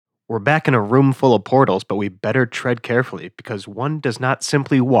We're back in a room full of portals, but we better tread carefully because one does not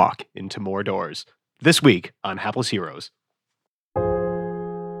simply walk into more doors. This week on Hapless Heroes.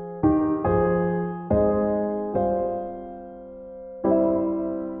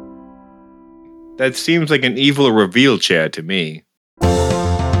 That seems like an evil reveal chair to me.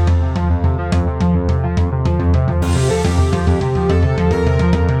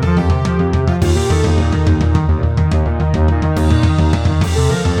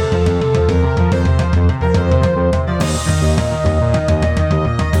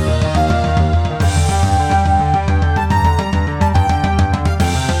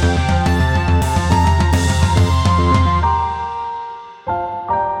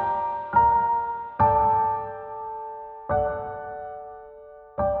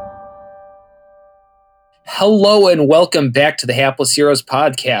 Hello and welcome back to the Hapless Heroes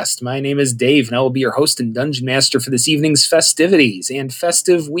podcast. My name is Dave and I will be your host and dungeon master for this evening's festivities. And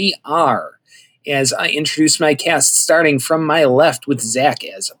festive we are, as I introduce my cast starting from my left with Zach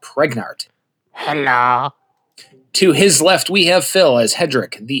as Pregnart. Hello. To his left we have Phil as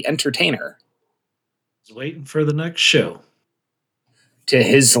Hedrick, the entertainer. Just waiting for the next show. To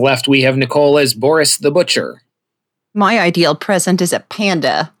his left we have Nicole as Boris the Butcher. My ideal present is a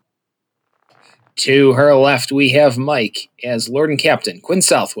panda. To her left we have Mike as Lord and Captain Quinn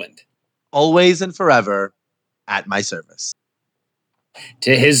Southwind. Always and forever at my service.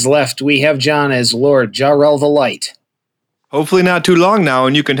 To his left we have John as Lord Jarrell the Light. Hopefully not too long now,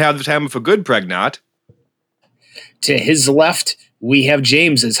 and you can have the time of a good Pregnant. To his left we have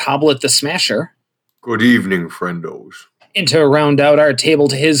James as Hoblet the Smasher. Good evening, friendos. And to round out our table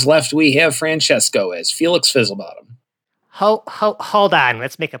to his left, we have Francesco as Felix Fizzlebottom. Hold on.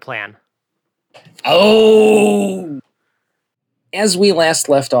 Let's make a plan. Oh! As we last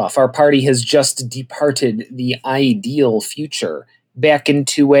left off, our party has just departed the ideal future back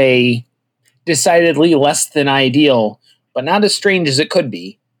into a decidedly less than ideal, but not as strange as it could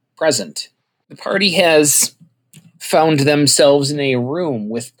be, present. The party has found themselves in a room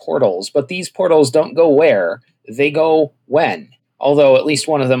with portals, but these portals don't go where, they go when. Although at least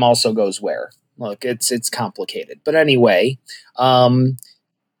one of them also goes where. Look, it's complicated. But anyway,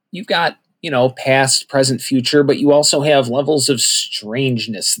 you've got, past, present, future, but you also have levels of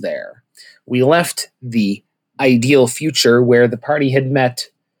strangeness there. We left the ideal future where the party had met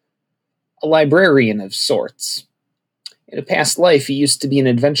a librarian of sorts. In a past life, he used to be an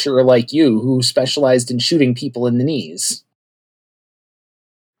adventurer like you who specialized in shooting people in the knees.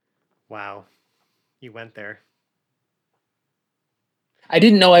 Wow. You went there. I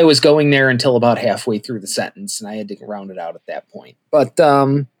didn't know I was going there until about halfway through the sentence, and I had to round it out at that point. But,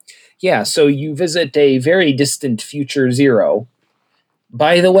 so you visit a very distant future zero.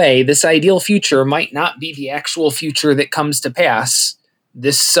 By the way, this ideal future might not be the actual future that comes to pass.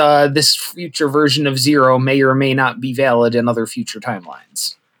 This future version of zero may or may not be valid in other future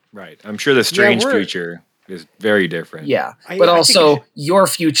timelines. Right. I'm sure the strange future is very different. Yeah, but also your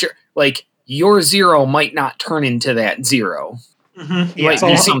future, your zero might not turn into that zero. Mm-hmm. Yeah, it's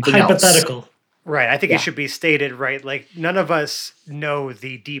all hypothetical. Else. Right. I think it should be stated, right? None of us know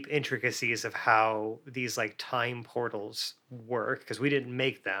the deep intricacies of how these time portals work because we didn't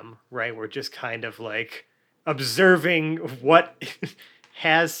make them, right? We're just kind of observing what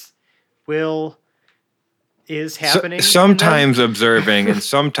is happening. Sometimes observing and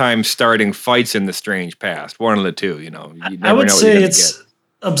sometimes starting fights in the strange past. One of the two, I would say it's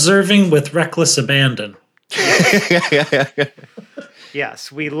observing with reckless abandon.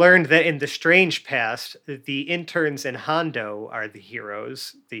 Yes, we learned that in the strange past, the interns and Hondo are the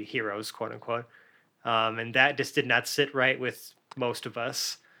heroes, quote unquote. And that just did not sit right with most of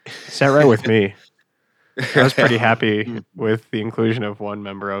us. Sat right with me. I was pretty happy with the inclusion of one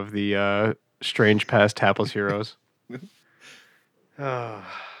member of the strange past Hapless Heroes.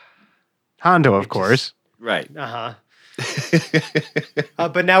 Hondo, of course. Right. Uh-huh.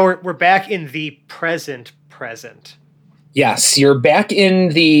 But now we're back in the present. Yes, you're back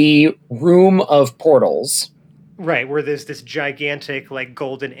in the room of portals. Right, where there's this gigantic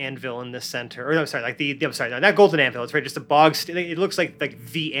golden anvil in the center. Or no, sorry, not golden anvil. It's just a bog. It looks like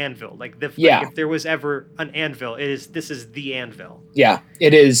the anvil. If there was ever an anvil, this is the anvil. Yeah,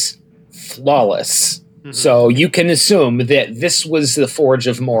 it is flawless. Mm-hmm. So you can assume that this was the Forge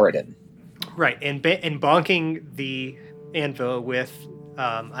of Moradin. Right, and bonking the anvil with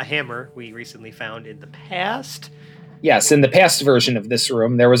a hammer we recently found in the past. Yes, in the past version of this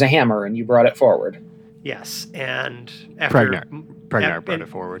room, there was a hammer, and you brought it forward. Yes, and after... Pregnart brought it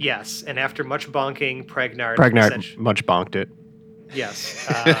forward. Yes, and after much bonking, Pregnart much bonked it. Yes.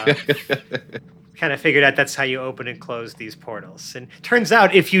 kind of figured out that's how you open and close these portals. And turns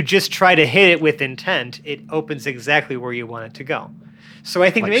out if you just try to hit it with intent, it opens exactly where you want it to go. So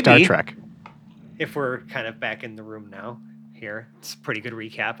I think Like maybe Star Trek. if we're kind of back in the room now, here, it's a pretty good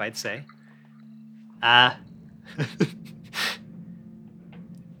recap, I'd say.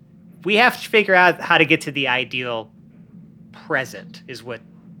 We have to figure out how to get to the ideal present, is what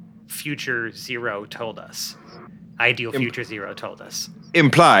Future Zero told us. Ideal Future Zero told us.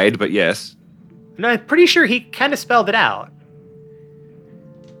 Implied, but yes. And I'm pretty sure he kind of spelled it out.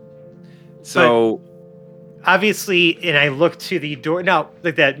 So Obviously, and I looked to the door. Now,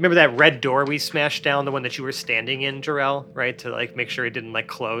 like that. Remember that red door we smashed down, the one that you were standing in, Jarrell, right? To like make sure it didn't like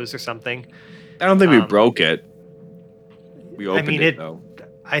close or something. I don't think we broke it. We opened it though.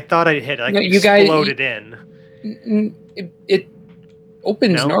 I thought it had like You guys- exploded in. It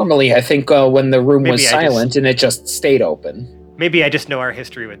opens normally, I think, when the room was Maybe silent, and it just stayed open. Maybe I just know our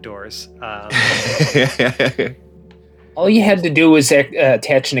history with doors. All you had to do was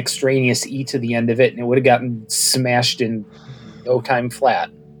attach an extraneous E to the end of it, and it would have gotten smashed in no time flat.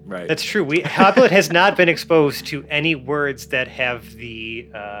 Right. That's true. Hoblet has not been exposed to any words that have the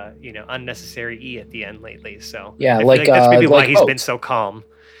unnecessary E at the end lately. So Yeah, I feel like, that's maybe why like he's oat. been so calm.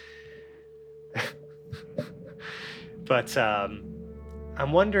 But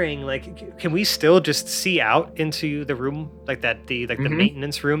I'm wondering, like, can we still just see out into the room, like that, the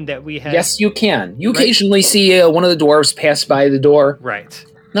maintenance room that we had? Yes, you can. You occasionally see one of the dwarves pass by the door. Right.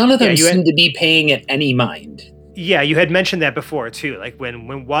 None of them Yeah, seem to be paying it any mind. Yeah, you had mentioned that before too. Like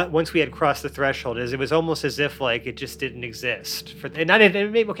once we had crossed the threshold, it was almost as if like it just didn't exist.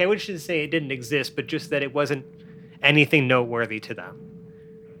 Okay, we shouldn't say it didn't exist, but just that it wasn't anything noteworthy to them.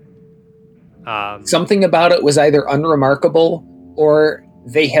 Something about it was either unremarkable, or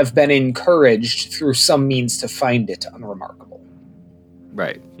they have been encouraged through some means to find it unremarkable.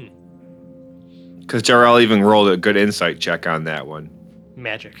 Right. Because Jarrell even rolled a good insight check on that one.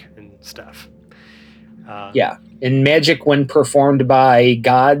 Magic and stuff. Yeah, and magic, when performed by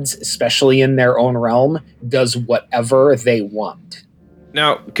gods, especially in their own realm, does whatever they want.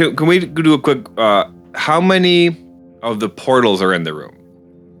 Now, can we do a quick? How many of the portals are in the room?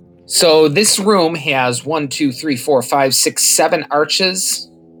 So this room has 1, 2, 3, 4, 5, 6, 7 arches.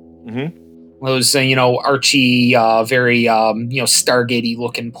 Mm-hmm. Those, archy, very, Stargate-y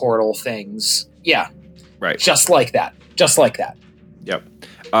looking portal things. Yeah. Right. Just like that. Just like that. Yep.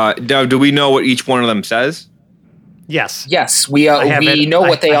 Now, do we know what each one of them says? Yes. Yes, we know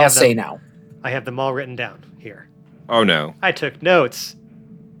what they all say now. I have them all written down here. Oh no. I took notes.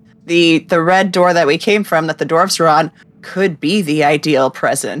 The red door that we came from, that the dwarves were on, could be the ideal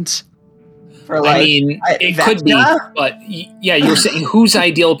present. For it could be, but yeah, you're saying whose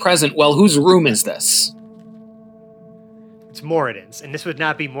ideal present? Well, whose room is this? It's Moradin's, and this would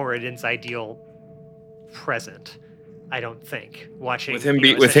not be Moradin's ideal present. I don't think. Watching with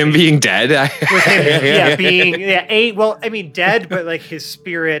him being dead. With him, dead, but like his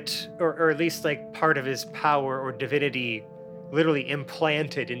spirit, or at least like part of his power or divinity, literally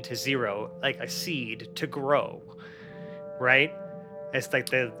implanted into Zero, like a seed to grow, right? As like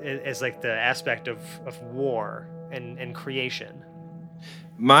the aspect of war and creation.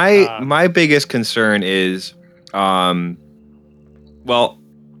 My biggest concern is, so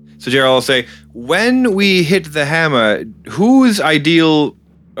Gerald will say, when we hit the hammer, whose ideal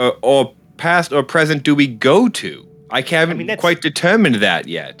or past or present do we go to? I haven't quite determined that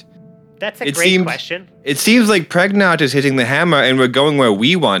yet. That's a great question. It seems like Pregnant is hitting the hammer and we're going where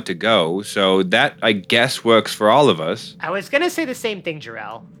we want to go, so that, I guess, works for all of us. I was going to say the same thing,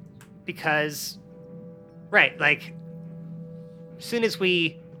 Jarrell, because, right, like, as soon as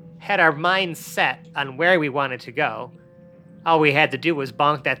we had our minds set on where we wanted to go, all we had to do was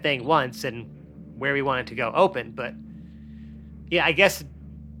bonk that thing once and where we wanted to go open. But yeah, I guess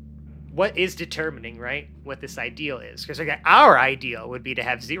what is determining, right, what this ideal is? Because our ideal would be to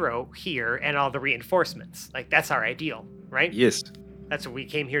have Zero here and all the reinforcements. Like, that's our ideal, right? Yes. That's what we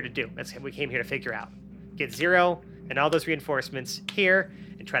came here to do. That's what we came here to figure out. Get Zero and all those reinforcements here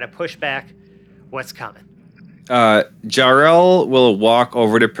and try to push back what's coming. Jarrell will walk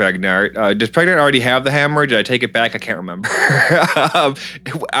over to Pregnant. Does Pregnant already have the hammer? Did I take it back? I can't remember.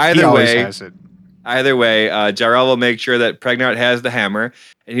 Either way, Jarrell will make sure that Pregnant has the hammer,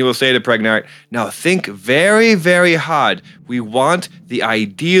 and he will say to Pregnant, now think very, very hard. We want the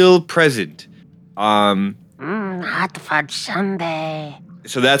ideal present. Hot fudge sundae.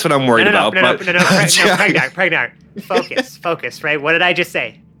 So that's what I'm worried about. No, Pregnant. Focus, right? What did I just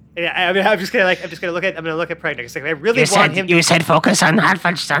say? I'm gonna look at Pregnant. It's like, I really want him. You said focus on hot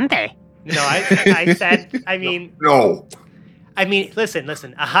fudge sundae. No, I said. I mean, no. I mean, listen.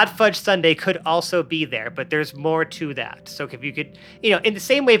 A hot fudge sundae could also be there, but there's more to that. So if you could, in the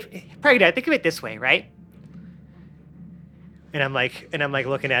same way, Pregnant, think of it this way, right? And I'm like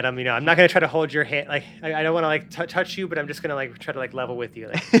looking at him. I'm not gonna try to hold your hand. Like, I don't want to touch you, but I'm just gonna try to level with you.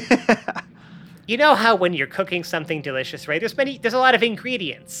 Like, you know how when you're cooking something delicious, right? There's a lot of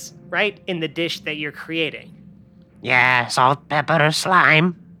ingredients, right, in the dish that you're creating. Yeah, salt, pepper,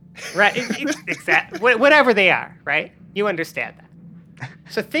 slime. Right, exactly. Whatever they are, right? You understand that.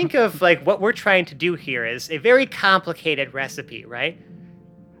 So think of what we're trying to do here is a very complicated recipe, right?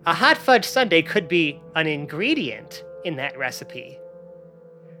 A hot fudge sundae could be an ingredient in that recipe,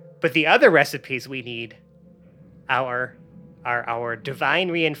 but the other recipes we need are our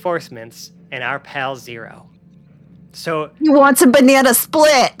divine reinforcements and our pal Zero. So He wants a banana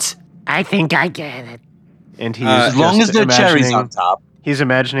split. I think I get it. And he's As long as there are cherries on top. He's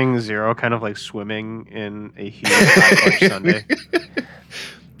imagining Zero kind of swimming in a huge hot fudge sundae.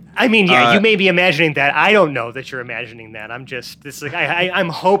 I mean, yeah, you may be imagining that. I don't know that you're imagining that. I'm just I'm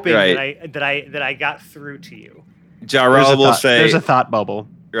hoping Right. that I got through to you. Jarrell will say, "There's a thought bubble."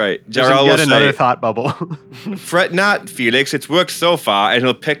 Right. There's Jarrell will yet another say, thought bubble. "Fret not, Felix. It's worked so far," and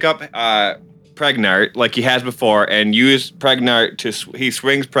he'll pick up Pregnart like he has before, and use Pregnart he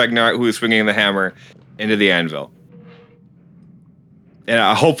swings Pregnart, who is swinging the hammer, into the anvil.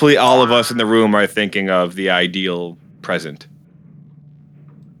 And hopefully, all of us in the room are thinking of the ideal present.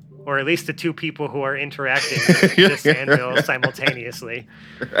 Or at least the two people who are interacting with this anvil simultaneously.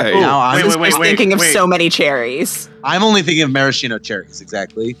 Right. Now I'm Just thinking of so many cherries. I'm only thinking of maraschino cherries,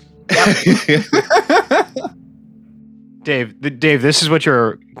 exactly. Dave, this is what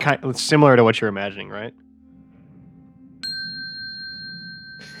you're similar to what you're imagining, right?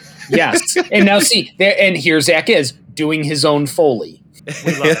 Yes. And now see, and here Zach is doing his own Foley.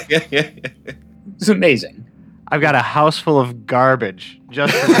 We love it. It's amazing. I've got a house full of garbage.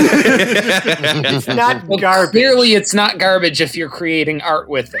 Just for It's not Well, garbage. clearly, it's not garbage if you're creating art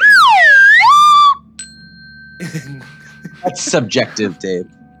with it. That's subjective, Dave.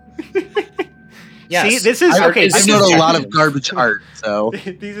 Yes. See, this is okay. I've This known is a lot of garbage art, so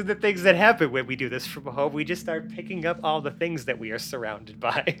These are the things that happen when we do this from home. We just start picking up all the things that we are surrounded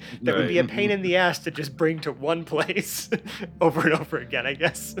by. That would be a pain in the ass to just bring to one place over and over again, I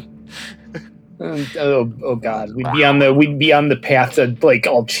guess. Oh God, we'd be on the path to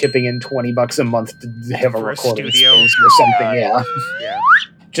all chipping in $20 a month to have a For a recording studio? space or something. God. Yeah, Yeah.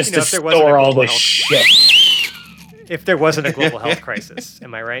 just You know, to if there wasn't a store all global this health- shit. If there wasn't a global health crisis,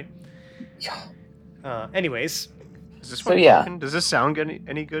 am I right? Anyways, Is this So, one yeah. working? Does this sound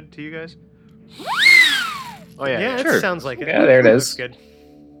any good to you guys? Oh yeah. yeah, sure. it sounds like it. Yeah, there it Looks is. good.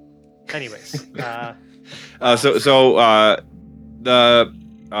 Anyways, The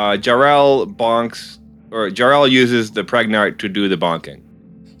Jarrell uses the Pregnart to do the bonking.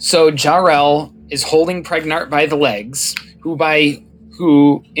 So Jarrell is holding Pregnart by the legs,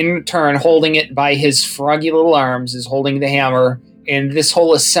 who in turn holding it by his froggy little arms is holding the hammer, and this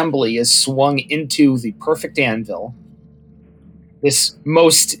whole assembly is swung into the perfect anvil. This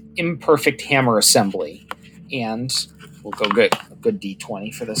most imperfect hammer assembly. And we'll go good a good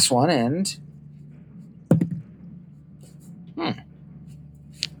D20 for this one, and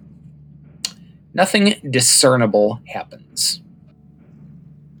nothing discernible happens.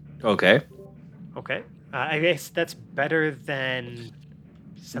 Okay. okay. I guess that's better than.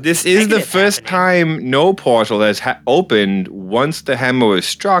 something This is the negative first happening. time no portal has opened once the hammer was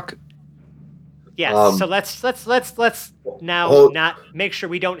struck. Yes. So let's now hold- not make sure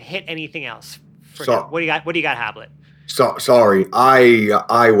we don't hit anything else. For So- now. What do you got, Hablet? Sorry,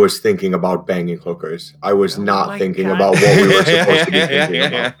 I was thinking about banging hookers. I was Oh not my thinking God. about what we were supposed to be thinking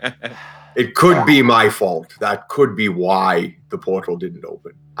about. It could be my fault. That could be why the portal didn't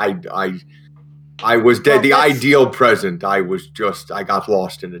open. I was dead. The that's- ideal present. I got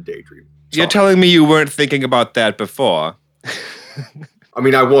lost in a daydream. You're Sorry. telling me you weren't thinking about that before. I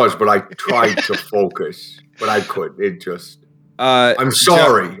mean, I was, but I tried to focus, but I couldn't. It just. I'm I'm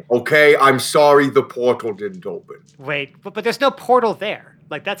sorry. Okay, I'm sorry. The portal didn't open. Wait, but there's no portal there.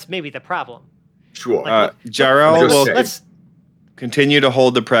 That's maybe the problem. Sure. Jarrell Just will say- Let's. continue to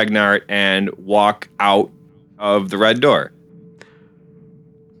hold the Pregnart and walk out of the red door.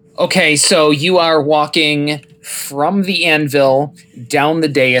 Okay, so you are walking from the anvil down the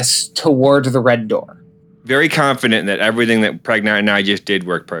dais toward the red door. Very confident that everything that Pregnart and I just did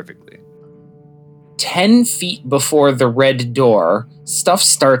worked perfectly. 10 feet before the red door, stuff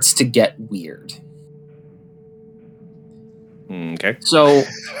starts to get weird. Okay. So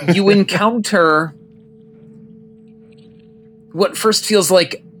you encounter what first feels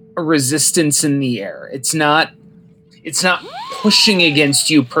like a resistance in the air. It's not It's not pushing against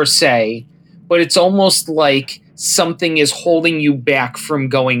you per se, but it's almost like something is holding you back from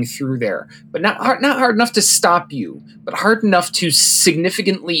going through there. But not hard enough to stop you, but hard enough to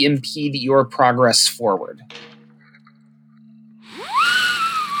significantly impede your progress forward.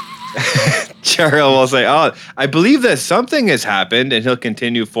 Jarrell will say, "Oh, I believe that something has happened," and he'll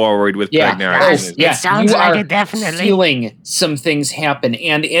continue forward with Pregnart. Yeah, it sounds like it definitely. Feeling some things happen,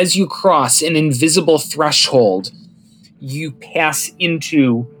 and as you cross an invisible threshold, you pass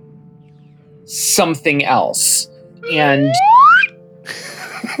into something else, and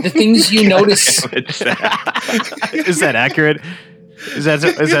the things you notice. Is that accurate? Is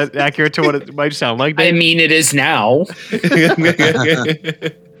that accurate to what it might sound like? Dave? I mean, it is now.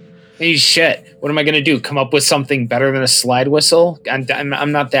 Hey, shit! What am I gonna do? Come up with something better than a slide whistle?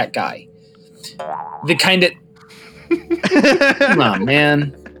 I'm not that guy. The kind of. Come on,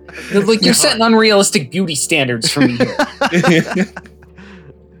 man. Like you're setting unrealistic beauty standards for me here.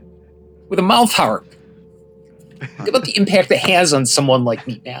 With a mouth harp. Think about the impact it has on someone like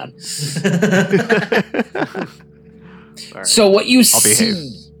me, man. Right. So what you I'll see...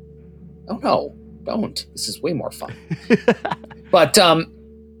 behave. Oh no, don't. This is way more fun. But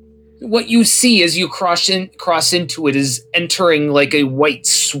what you see as you cross into it is entering like a white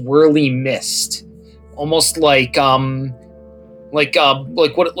swirly mist. Almost like what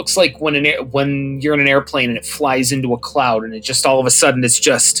it looks like when you're in an airplane and it flies into a cloud and it just all of a sudden it's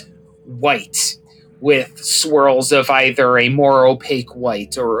just white with swirls of either a more opaque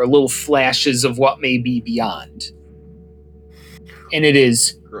white or little flashes of what may be beyond. And it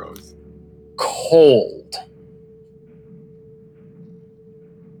is Gross. cold.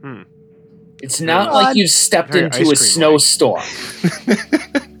 It's not like you've stepped Very into a ice cream-like. snowstorm.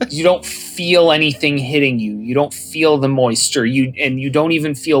 You don't feel anything hitting you. You don't feel the moisture. You don't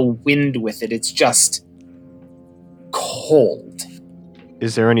even feel wind with it. It's just cold.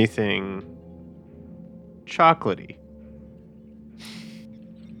 Is there anything chocolatey?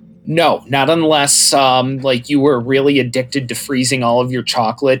 No, not unless like you were really addicted to freezing all of your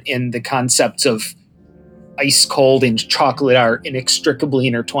chocolate, and the concepts of ice cold and chocolate are inextricably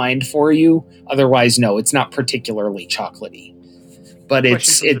intertwined for you. Otherwise, no, it's not particularly chocolatey. But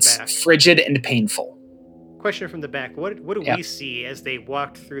it's frigid and painful. Question from the back: What do we see as they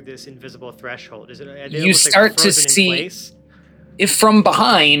walked through this invisible threshold? Is it you start to see if from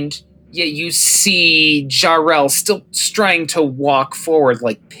behind? Yeah, you see Jarrell still trying to walk forward,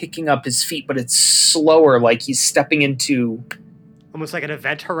 like picking up his feet, but it's slower, like he's stepping into almost like an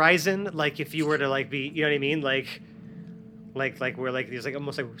event horizon. Like if you were to like be, you know what I mean? Like where like there's like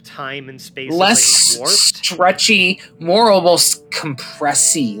almost like time and space less is, like, warped. Stretchy, more almost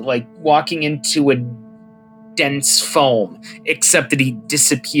compressy, like walking into a dense foam, except that he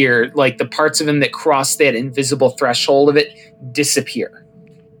disappeared. Like the parts of him that cross that invisible threshold of it disappear.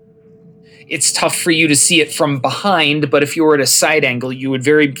 It's tough for you to see it from behind, but if you were at a side angle, you would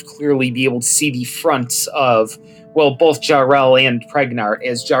very clearly be able to see the fronts of, well, both Jarrell and Pregnart.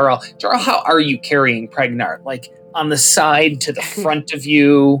 As Jarrell, how are you carrying Pregnart? Like on the side to the front of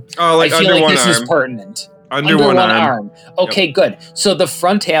you? Oh, like I feel under like one this arm. is pertinent. Under one arm. Okay, good. So the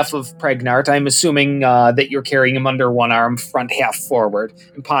front half of Pregnart, I'm assuming that you're carrying him under one arm, front half forward,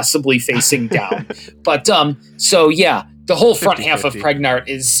 and possibly facing down. But so yeah, the whole front half of Pregnart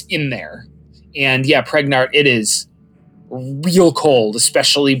is in there. And yeah, Pregnart, it is real cold,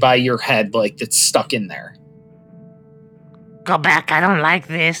 especially by your head, like that's stuck in there. Go back, I don't like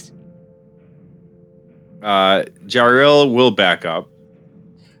this. Jarrell will back up.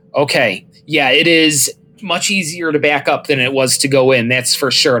 Okay, yeah, it is much easier to back up than it was to go in, that's for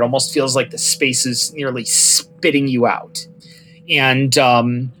sure. It almost feels like the space is nearly spitting you out. And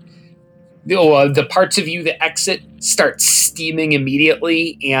the parts of you that exit start steaming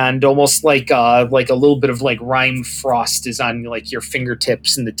immediately, and almost like a little bit of like rime frost is on like your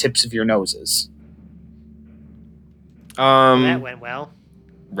fingertips and the tips of your noses. That went well.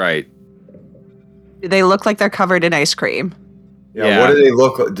 Right. Do they look like they're covered in ice cream? Yeah. What do they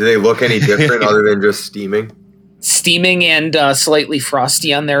look? Do they look any different other than just steaming? Steaming and slightly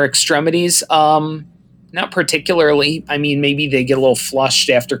frosty on their extremities. Not particularly. I mean, maybe they get a little flushed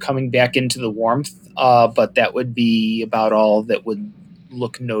after coming back into the warmth, but that would be about all that would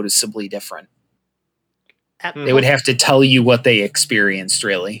look noticeably different. They would have to tell you what they experienced,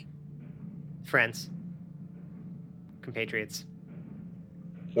 really. Friends. Compatriots.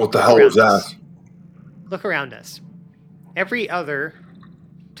 What the hell was that? Look around us. Every other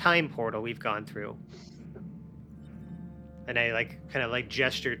time portal we've gone through, and I kind of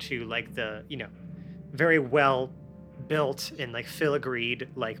gesture to like the, very well built and like filigreed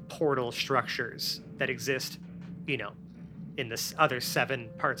like portal structures that exist in this other 7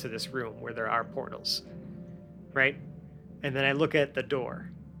 parts of this room where there are portals, right? And then I look at the door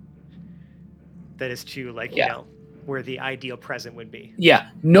that is to where the ideal present would be. Yeah.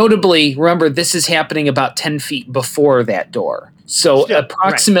 Notably, remember, this is happening about 10 feet before that door. So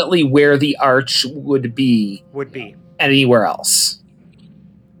approximately where the arch would be anywhere else.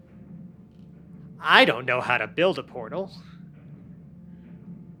 I don't know how to build a portal,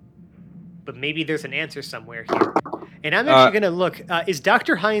 but maybe there's an answer somewhere here. And I'm actually going to look. Is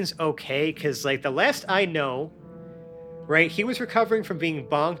Dr. Hines okay? Because the last I know, right, he was recovering from being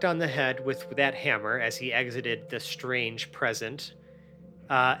bonked on the head with that hammer as he exited the strange present.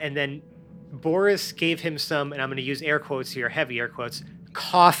 And then Boris gave him some, and I'm going to use air quotes here, heavy air quotes,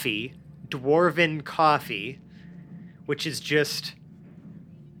 coffee, dwarven coffee, which is just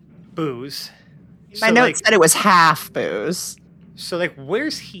booze. My notes said it was half booze. So,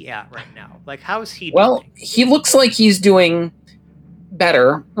 where's he at right now? How is he doing? Well, he looks like he's doing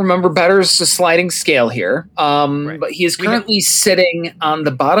better. Remember, better's a sliding scale here. But he is currently sitting on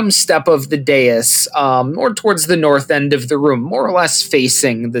the bottom step of the dais, more towards the north end of the room, more or less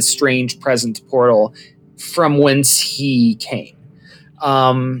facing the strange present portal from whence he came.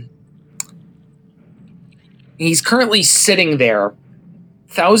 He's currently sitting there,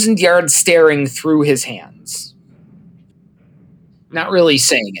 1,000 yards staring through his hands. Not really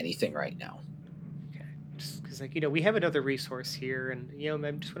saying anything right now. Okay. Just because, we have another resource here, and,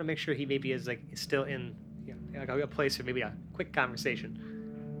 I just want to make sure he maybe is, still in, a place for maybe a quick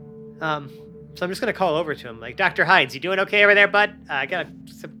conversation. So I'm just going to call over to him, Dr. Hines, you doing okay over there, bud?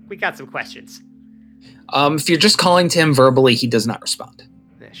 We got some questions. If you're just calling to him verbally, he does not respond.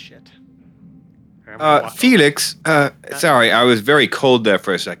 Shit. Felix, sorry, I was very cold there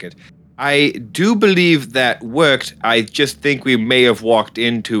for a second. I do believe that worked. I just think we may have walked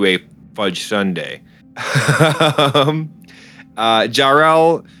into a fudge sundae.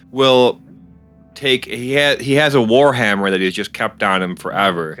 Jarrell will take. He has a warhammer that he's just kept on him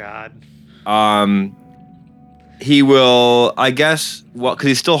forever. God. He will, I guess, because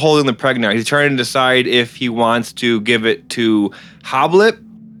he's still holding the pregnant. He's trying to decide if he wants to give it to Hoblet,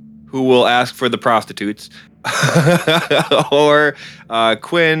 who will ask for the prostitutes. Or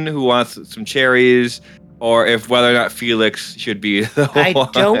Quinn, who wants some cherries, or if whether or not Felix should be the one. I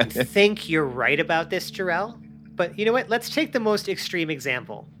don't think you're right about this, Jarrell. But you know what? Let's take the most extreme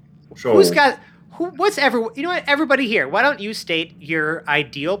example. So, You know what? Everybody here, why don't you state your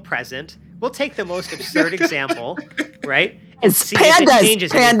ideal present? We'll take the most absurd example, right? And it's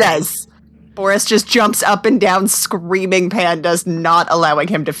pandas. Boris just jumps up and down screaming pandas, not allowing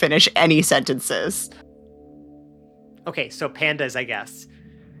him to finish any sentences. Okay, so pandas, I guess.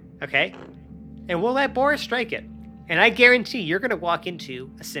 Okay? And we'll let Boris strike it. And I guarantee you're going to walk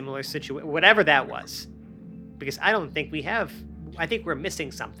into a similar situation, whatever that was. Because I don't think I think we're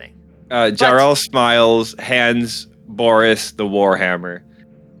missing something. Jarrell smiles, hands Boris the warhammer.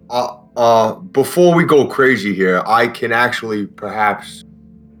 Before we go crazy here, I can actually perhaps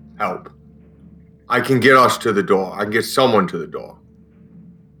help. I can get us to the door. I can get someone to the door.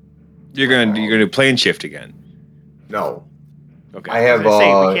 You're gonna plane shift again. No. Okay. I have.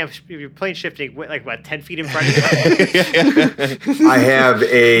 You're plane shifting 10 feet in front of you. I have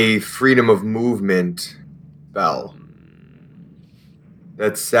a freedom of movement spell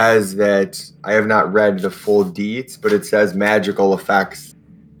that says that I have not read the full deets, but it says magical effects.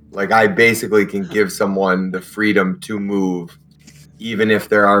 I basically can give someone the freedom to move, even if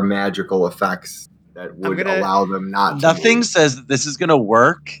there are magical effects that would allow them not to Nothing move. says that this is going to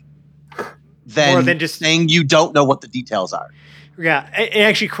work than just saying you don't know what the details are. Yeah, and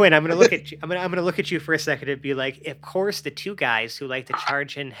actually, Quinn, I'm gonna look at you. I'm gonna look at you for a second and be like, of course, the two guys who like to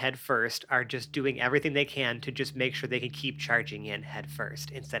charge in head first are just doing everything they can to just make sure they can keep charging in head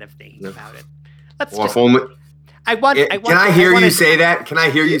first instead of thinking about it. Can I hear you say that? Can I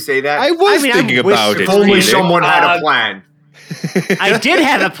hear you say that? I was thinking about it. If only someone had a plan. I did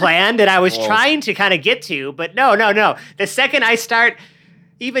have a plan that I was trying to kind of get to, but no. The second I start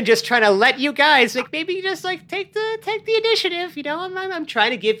even just trying to let you guys maybe just take the initiative, I'm trying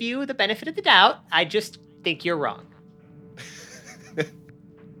to give you the benefit of the doubt. I just think you're wrong.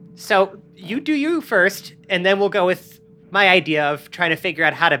 So you do you first, and then we'll go with my idea of trying to figure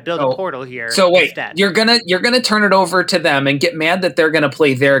out how to build a portal here. So wait, instead. you're gonna turn it over to them and get mad that they're gonna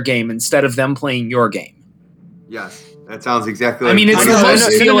play their game instead of them playing your game. Yes, that sounds exactly. I mean, it's the most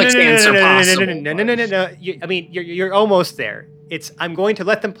Felix answer possible. No. You're almost there. I'm going to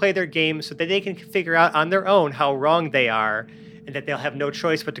let them play their game so that they can figure out on their own how wrong they are, and that they'll have no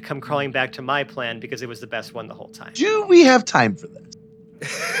choice but to come crawling back to my plan because it was the best one the whole time. Do we have time for this?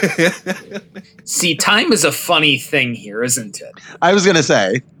 See, time is a funny thing here, isn't it? I was gonna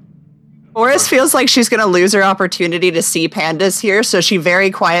say. Boris feels like she's going to lose her opportunity to see pandas here, so she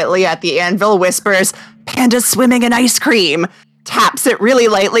very quietly at the anvil whispers, "Panda's swimming in ice cream," taps it really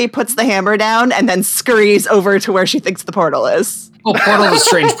lightly, puts the hammer down, and then scurries over to where she thinks the portal is. Oh, portal to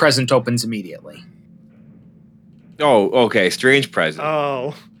strange present opens immediately. Oh, okay. Strange present.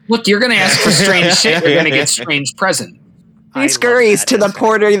 Oh. Look, you're going to ask for strange shit, you're going to get strange present. She scurries to the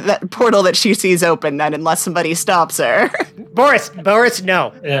portal that she sees open then, unless somebody stops her. Boris,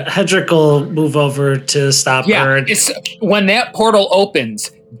 no. Yeah, Hedrick will move over to stop her. It's, when that portal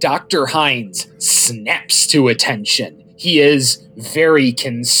opens, Dr. Hines snaps to attention. He is very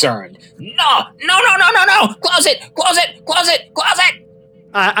concerned. No! Close it!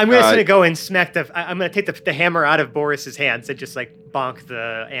 I'm just gonna go and smack I'm gonna take the hammer out of Boris's hands and just like bonk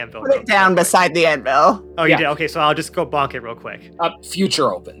the anvil. Put it down beside the anvil. Oh, you did? Okay, so I'll just go bonk it real quick.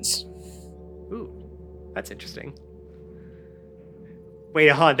 Future opens. Ooh, that's interesting. Wait,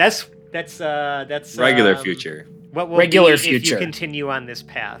 hold on. That's regular future. What will regular be future if you continue on this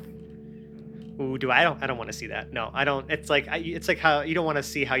path? Ooh, I don't want to see that. No, I don't. It's like how you don't want to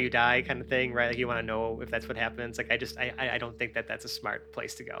see how you die, kind of thing, right? Like you want to know if that's what happens. Like I don't think that's a smart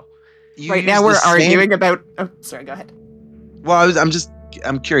place to go. Right now we're arguing about. Oh, sorry. Go ahead. Well,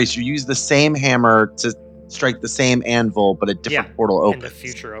 I'm curious. You use the same hammer to strike the same anvil, but a different portal opens. And the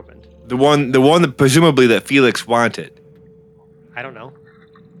future opened. The one that presumably that Felix wanted. I don't know.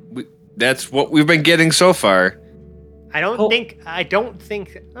 That's what we've been getting so far. I don't think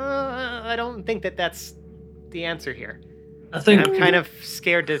that that's the answer here. I'm kind of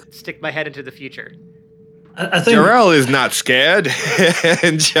scared to stick my head into the future. I think Jarrell is not scared,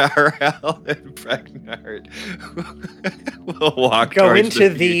 and Jarrell and Pregnard will walk. Go into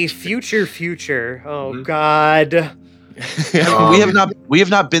the future. Oh God. We have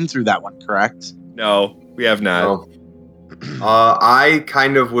not been through that one, correct? No, we have not. No. I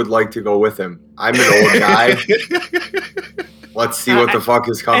kind of would like to go with him. I'm an old guy. Let's see what the fuck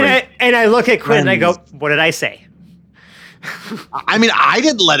is coming. And I look at Quinn and I go, "What did I say?" I mean, I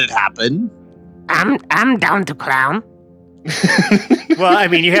didn't let it happen. I'm down to clown. Well, I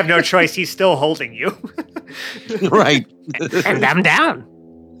mean, you have no choice. He's still holding you. Right. And I'm down.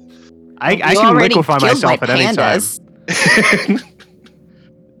 I can liquefy myself at any time.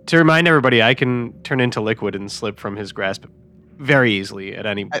 To remind everybody, I can turn into liquid and slip from his grasp very easily at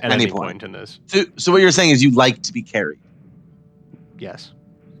any point in this. So what you're saying is you like to be carried? Yes.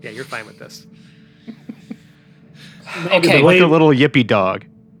 Yeah, you're fine with this. Okay. Like a little yippy dog.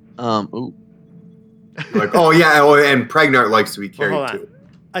 Ooh. Like, and Pregnart likes to be carried too.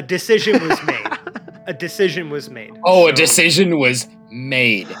 A decision was made. A decision was made. A decision was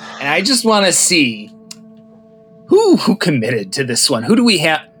made. And I just want to see who committed to this one. Who do we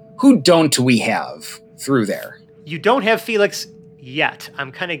have? Who don't we have through there? You don't have Felix yet.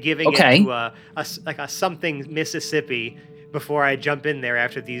 I'm kind of giving it to a something Mississippi before I jump in there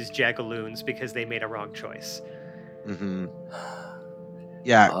after these jagaloons because they made a wrong choice. Mm-hmm.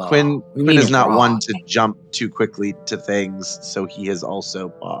 Yeah, Quinn is not one to jump too quickly to things, so he has also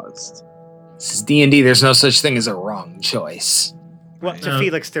paused. This is D&D. There's no such thing as a wrong choice. Well, to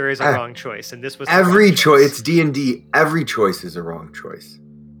Felix, there is a wrong choice, and this was every choice. It's D&D. Every choice is a wrong choice.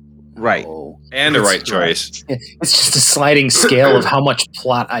 Right. And a right choice. It's just a sliding scale of how much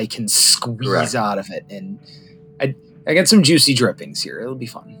plot I can squeeze out of it. And I got some juicy drippings here. It'll be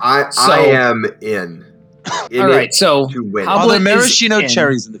fun. I am in. All right, so there maraschino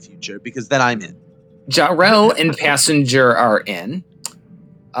cherries in the future, because then I'm in. Jarrell and Passenger are in.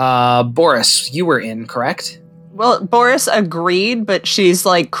 Boris, you were in, correct? Well, Boris agreed, but she's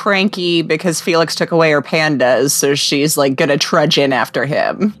like cranky because Felix took away her pandas, so she's like gonna trudge in after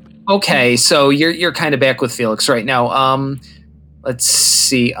him. Okay, so you're kind of back with Felix right now. Let's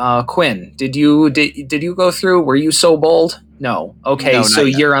see. Quinn, did you go through? Were you so bold? No. Okay, no, so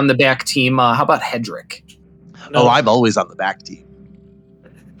you're on the back team. How about Hedrick? No. Oh, I'm always on the back team.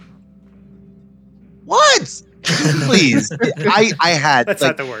 What? Please. I had. That's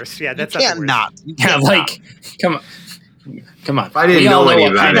not the worst. Yeah, that's not the worst. You can't Come on. I didn't know what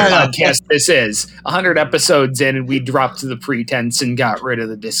any kind about of podcast this is. 100 episodes in, and we dropped the pretense and got rid of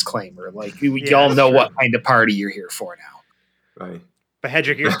the disclaimer. Like we all know what kind of party you're here for now. Right. But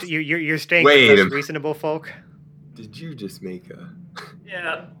Hedrick, you're staying with those reasonable folk. Did you just make a?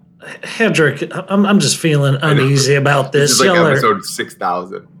 Yeah, Hedrick, I'm just feeling uneasy about this. This is like episode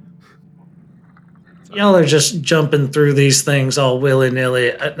 6,000. Y'all are just jumping through these things all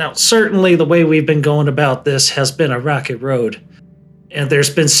willy-nilly. Now, certainly the way we've been going about this has been a rocky road, and there's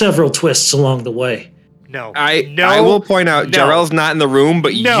been several twists along the way. No. I will point out, Jarrell's not in the room,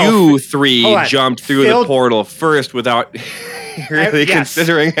 but you three jumped through the portal first without really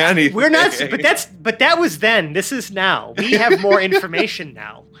considering anything. We're not, but that was then. This is now. We have more information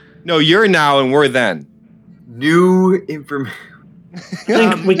now. No, you're now and we're then. New information. I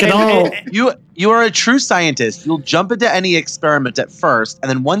think we can all. You are a true scientist. You'll jump into any experiment at first, and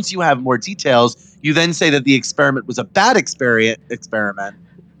then once you have more details, you then say that the experiment was a bad experiment.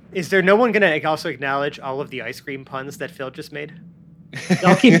 Is there no one going to also acknowledge all of the ice cream puns that Phil just made?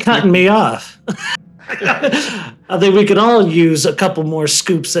 Y'all keep cutting me off. I think we could all use a couple more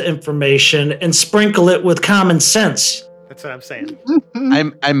scoops of information and sprinkle it with common sense. That's what I'm saying.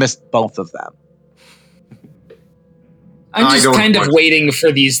 I missed both of them. I'm just kind of waiting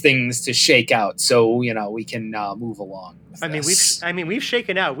for these things to shake out, so we can move along. We've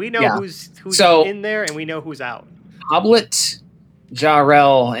shaken out. We know who's in there, and we know who's out. Hoblet,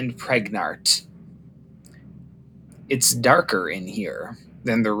 Jarrell, and Pregnart. It's darker in here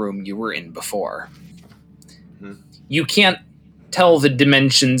than the room you were in before. Mm-hmm. You can't tell the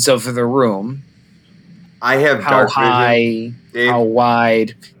dimensions of the room. I have how high, how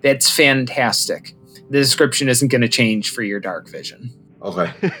wide. That's fantastic. The description isn't going to change for your dark vision.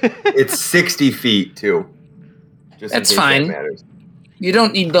 Okay. It's 60 feet, too. That's fine. That matters. You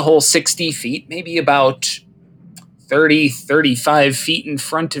don't need the whole 60 feet. Maybe about 30, 35 feet in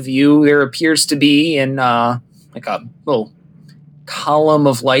front of you, there appears to be like a little column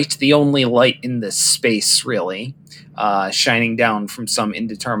of light, the only light in this space, really, shining down from some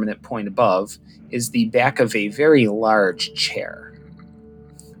indeterminate point above, is the back of a very large chair.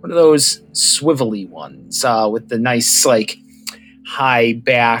 One of those swivelly ones with the nice, high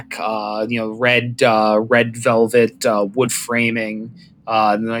back, red velvet wood framing,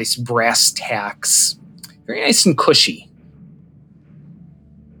 nice brass tacks. Very nice and cushy.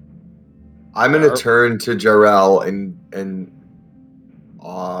 I'm going to turn to Jarrell and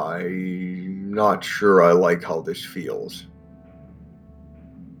I'm not sure I like how this feels.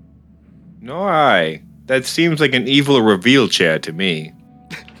 No, that seems like an evil reveal chair to me.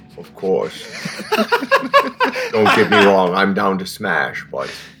 Of course. Don't get me wrong, I'm down to smash, but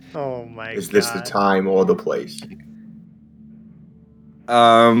is this the time or the place?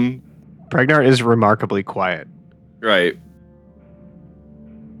 Pregnart is remarkably quiet. Right.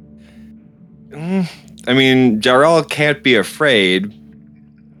 I mean, Jarrell can't be afraid.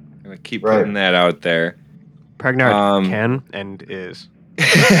 I'm going to keep putting that out there. Pregnart can and is.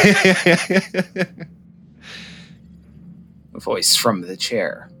 A voice from the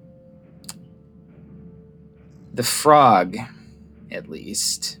chair. The frog, at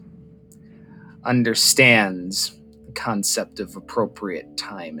least, understands the concept of appropriate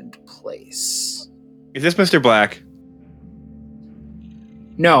time and place. Is this Mr. Black?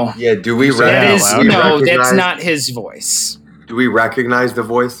 No. Yeah, do we recognize? That's not his voice. Do we recognize the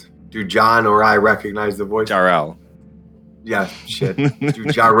voice? Do John or I recognize the voice? Jarrell. Yeah, shit. Do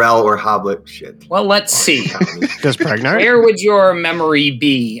Jarrell or Hoblet? Shit. Well, let's see. Does Pregnart? Where would your memory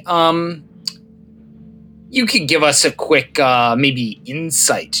be? You could give us a quick, maybe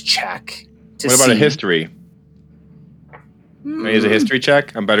insight check. What about a history? Is a history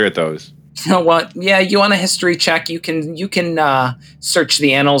check? I'm better at those. You know what? Yeah, you want a history check? You can search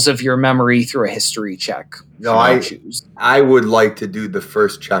the annals of your memory through a history check. No, I would like to do the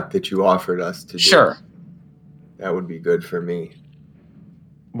first check that you offered us to do. Sure. That would be good for me.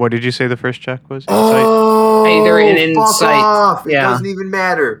 What did you say the first check was? Oh, either an insight. Off. It doesn't even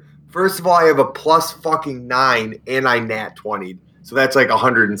matter. First of all, I have a plus fucking 9 and I nat 20. So that's like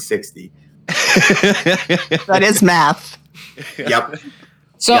 160. That is math. Yep.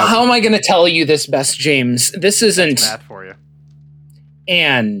 So how am I going to tell you this best, James? This isn't math for you.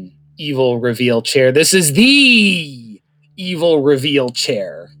 An evil reveal chair. This is the evil reveal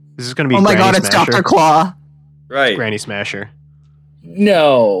chair. This is going to be Oh my God, it's Dr. Claw. Right. Granny Smasher.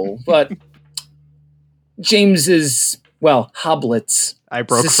 No, but James's, Hoblet's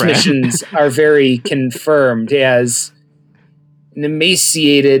suspicions are very confirmed as an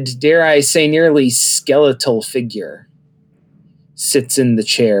emaciated, dare I say, nearly skeletal figure sits in the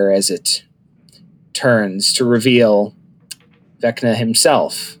chair as it turns to reveal Vecna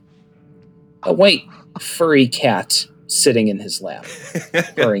himself, a white, furry cat sitting in his lap,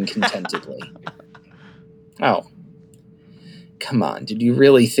 purring contentedly. Oh, come on. Did you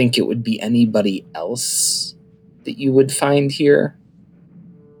really think it would be anybody else that you would find here?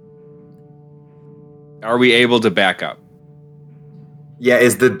 Are we able to back up? Yeah,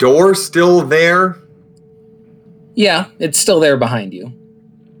 is the door still there? Yeah, it's still there behind you.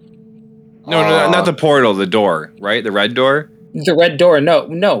 No, not the portal, the door, right? The red door? The red door,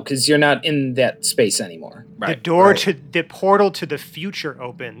 no, because you're not in that space anymore. Right. The door to the portal to the future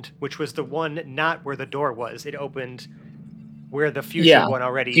opened, which was the one not where the door was. It opened where the future one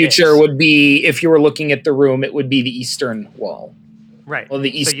already future would be, if you were looking at the room, it would be the eastern wall. Right. Well,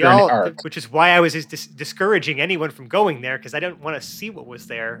 the eastern arc. Which is why I was discouraging anyone from going there, because I didn't want to see what was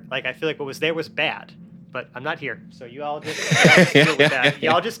there. Like, I feel like what was there was bad. But I'm not here, so you all just deal with that.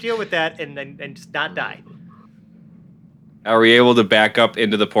 Y'all just deal with that and just not die. Are we able to back up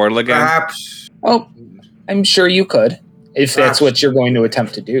into the portal again? Perhaps. Oh, I'm sure you could, if that's what you're going to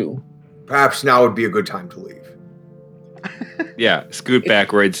attempt to do. Perhaps now would be a good time to leave. Yeah, scoot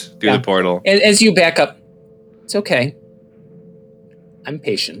backwards through the portal. As you back up, it's okay. I'm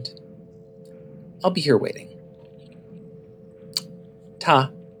patient. I'll be here waiting. Ta.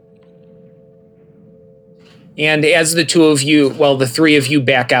 And as the three of you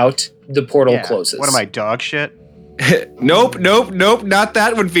back out, the portal closes. What am I, dog shit? Nope, not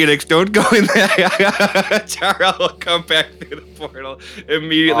that one, Felix. Don't go in there. Jarl will come back through the portal,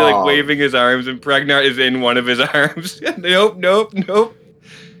 immediately waving his arms, and Pregnar is in one of his arms. Nope.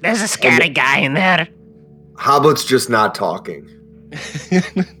 There's a scatty guy in there. Hoblet's just not talking.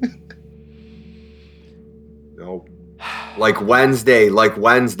 Nope. Like Wednesday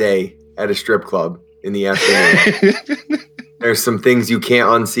at a strip club in the afternoon. There's some things you can't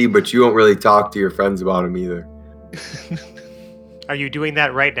unsee, but you don't really talk to your friends about them either. Are you doing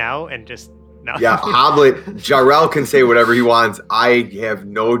that right now and just no? Yeah, Hoblet, Jarrell can say whatever he wants. I have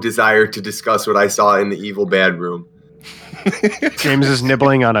no desire to discuss what I saw in the evil bad room. James is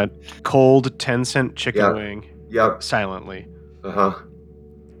nibbling on a cold 10-cent chicken wing. Yep. Silently. Uh-huh.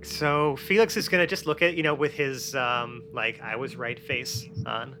 So Felix is gonna just look at, with his I was right face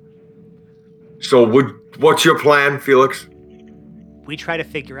on. So what's your plan, Felix? We try to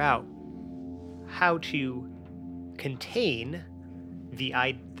figure out how to contain the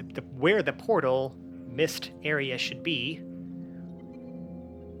where the portal mist area should be,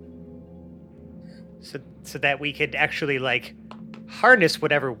 so that we could actually harness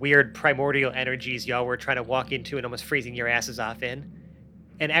whatever weird primordial energies y'all were trying to walk into and almost freezing your asses off in,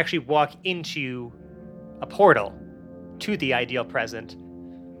 and actually walk into a portal to the ideal present.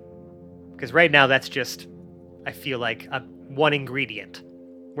 Because right now that's just, I feel like, one ingredient.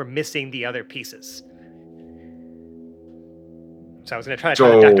 We're missing the other pieces. So I was going to try to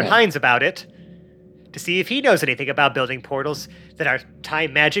talk to Dr. Hines about it to see if he knows anything about building portals that are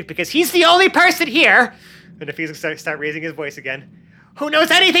time magic, because he's the only person here, and if he's going to start raising his voice again, who knows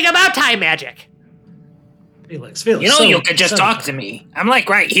anything about time magic. Felix. You could just talk to me. I'm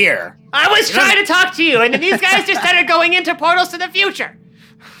right here. I was trying to talk to you, and then these guys just started going into portals to the future.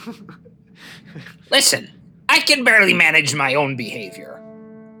 Listen, I can barely manage my own behavior.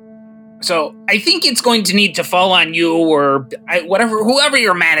 So I think it's going to need to fall on you or whoever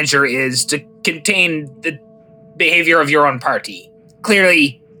your manager is to contain the behavior of your own party.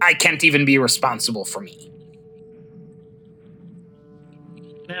 Clearly, I can't even be responsible for me.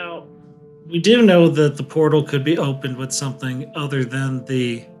 Now, we do know that the portal could be opened with something other than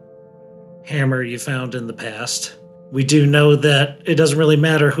the hammer you found in the past. We do know that it doesn't really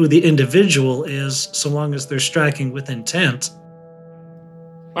matter who the individual is, so long as they're striking with intent.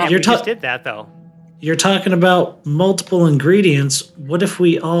 Well, we just did that, though. You're talking about multiple ingredients. What if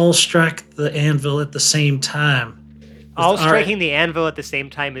we all strike the anvil at the same time? All striking the anvil at the same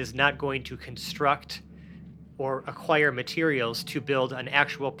time is not going to construct or acquire materials to build an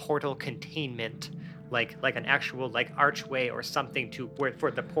actual portal containment, like an actual archway or something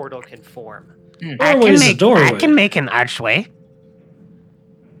where the portal can form. I can make an archway.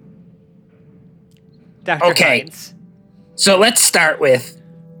 Dr. Hines. So let's start with,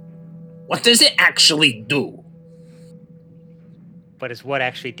 what does it actually do? What does what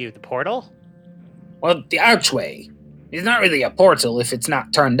actually do? The portal? Well, the archway. It's not really a portal if it's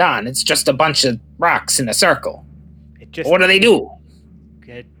not turned on. It's just a bunch of rocks in a circle. What do they do?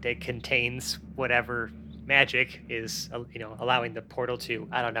 It contains whatever magic is, allowing the portal to,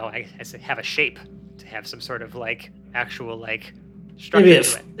 I don't know, I have a shape, to have some sort of actual structure. Maybe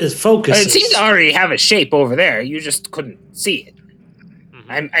it focuses. It seems to already have a shape over there. You just couldn't see it.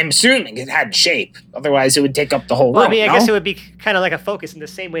 I'm assuming it had shape. Otherwise, it would take up the whole room. I guess it would be kind of like a focus in the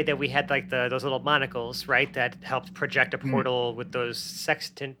same way that we had those little monocles, right? That helped project a portal with those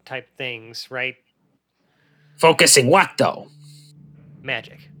sextant type things, right? Focusing what, though?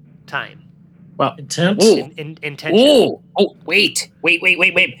 Magic. Time. Well, intent. Intention. Ooh. Oh, wait.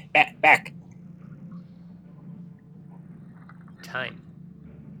 Back. Time.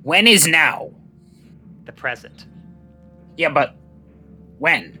 When is now? The present. Yeah, but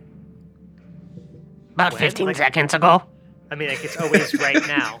when? About 15 seconds ago. I mean, like, it's always right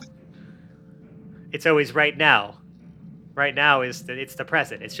now. It's always right now. Right now it's the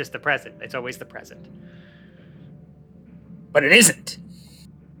present. It's just the present. It's always the present. But it isn't.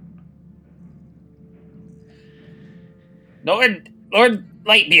 Lord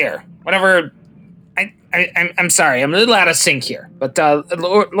Lightbeer, whatever. I'm sorry, I'm a little out of sync here. But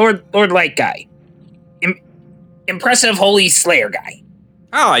Lord Light Guy, impressive Holy Slayer guy.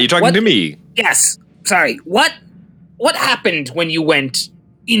 Ah, you're talking to me. Yes. Sorry. What happened when you went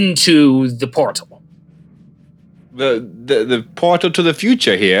into the portal? The portal to the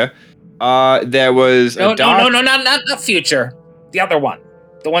future here. There was no, not future. The other one,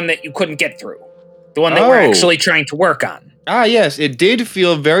 the one that you couldn't get through, the one that we're actually trying to work on. Ah, yes, it did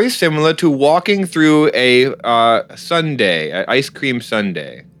feel very similar to walking through a sundae, an ice cream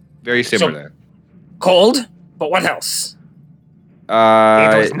sundae. Very similar. So, cold, but what else?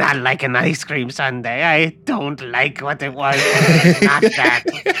 It was not like an ice cream sundae. I don't like what it was. It's not that.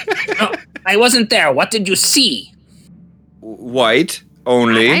 No, I wasn't there. What did you see? White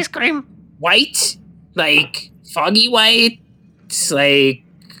only. Ice cream. White, like foggy white,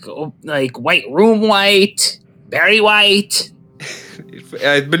 like white room white, berry white.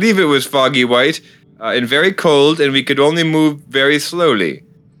 I believe it was foggy white and very cold, and we could only move very slowly.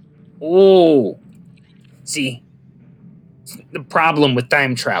 Oh, see, the problem with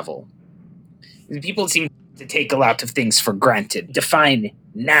time travel is people seem to take a lot of things for granted. Define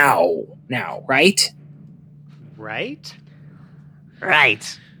now, right? Right.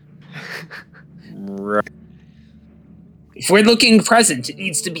 Right. If we're looking present, it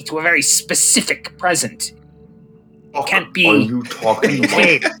needs to be to a very specific present. It can't be. Are you talking?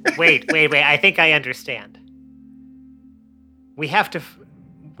 Wait. I think I understand. We have to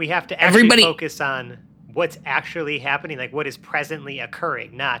actually focus on what's actually happening, like what is presently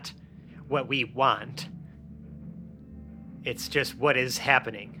occurring, not what we want. It's just what is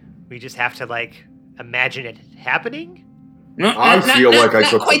happening. We just have to imagine it happening. I feel like I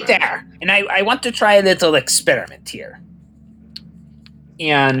took quite there, and I want to try a little experiment here.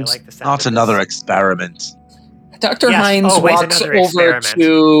 And not another experiment. Dr. Hines walks over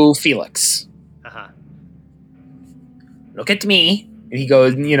to Felix. Look at me. And he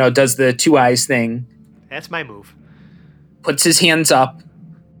goes, does the two eyes thing. That's my move. Puts his hands up.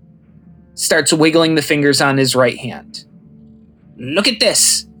 Starts wiggling the fingers on his right hand. Look at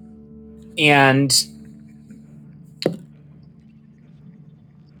this. And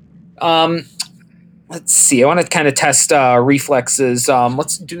let's see. I want to kind of test reflexes.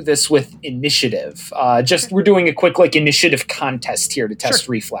 Let's do this with initiative. We're doing a quick initiative contest here to test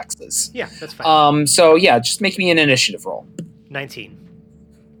reflexes. Yeah, that's fine. So yeah, just make me an initiative roll. 19.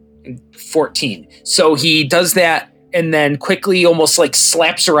 14. So he does that and then quickly almost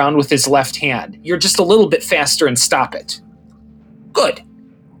slaps around with his left hand. You're just a little bit faster and stop it. Good.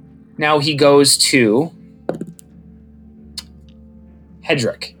 Now he goes to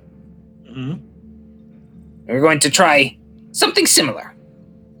Hedrick. Mm-hmm. We're going to try something similar.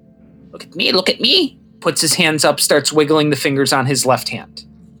 Look at me. Puts his hands up, starts wiggling the fingers on his left hand.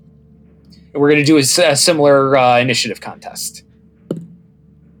 And we're going to do a similar initiative contest.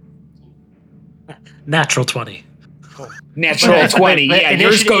 Natural 20. Natural 20. Yeah,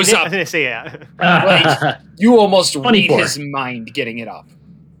 yours goes up. You almost read his mind getting it up.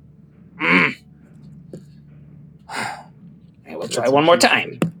 Okay, we'll try one more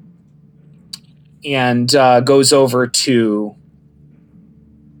time. And goes over to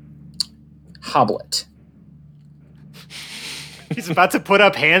Hoblet. He's about to put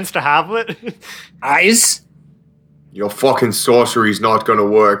up hands to Hoblet. Eyes. Your fucking sorcery's not gonna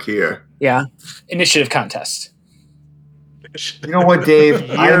work here. Yeah. Initiative contest. You know what, Dave?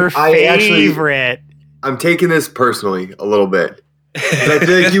 Your favorite. I'm taking this personally a little bit. I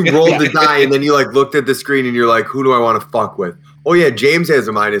feel like you rolled the die and then you looked at the screen and you're like, who do I want to fuck with? Oh yeah, James has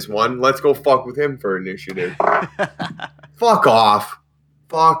a -1. Let's go fuck with him for initiative. Fuck off.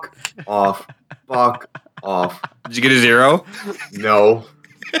 Fuck off. Fuck off. Did you get a 0? No.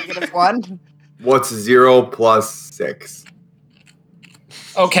 -1. What's 0 plus 6?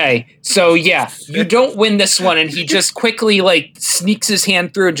 Okay, so yeah, you don't win this one, and he just quickly sneaks his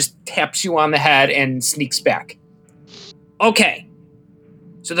hand through and just taps you on the head and sneaks back. Okay,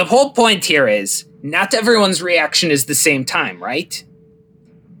 so the whole point here is not everyone's reaction is the same time, right?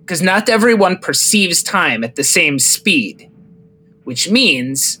 Because not everyone perceives time at the same speed, which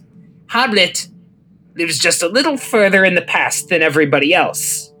means Hoblet lives just a little further in the past than everybody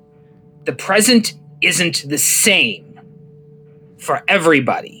else. The present isn't the same for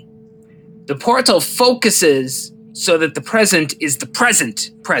everybody. The portal focuses so that the present is the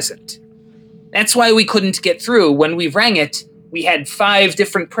present. That's why we couldn't get through. When we rang it, we had 5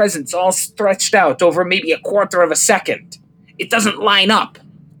 different presents all stretched out over maybe a quarter of a second. It doesn't line up.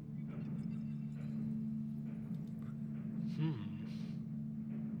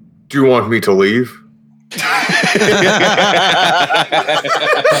 Do you want me to leave?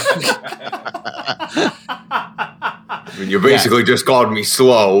 I mean, you basically just called me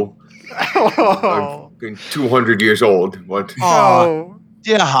slow. I'm 200 years old. What? Oh,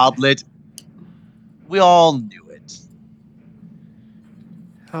 dear Hoblet. We all knew it.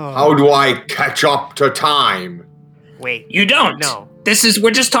 How do I catch up to time? Wait. You don't. No.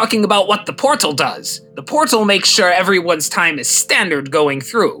 We're just talking about what the portal does. The portal makes sure everyone's time is standard going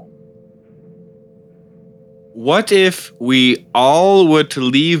through. What if we all were to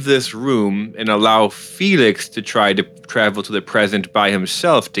leave this room and allow Felix to try to travel to the present by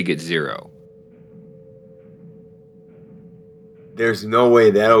himself to get 0? There's no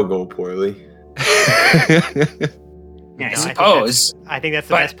way that'll go poorly. I suppose. I think that's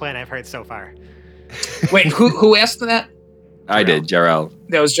the best plan I've heard so far. Wait, who asked that? I did, Jarrell.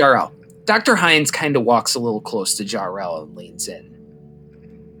 That was Jarrell. Dr. Hines kind of walks a little close to Jarrell and leans in.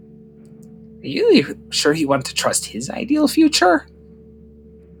 Are you sure you want to trust his ideal future?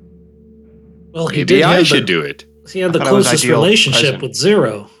 Well, maybe I should do it. He had the closest relationship with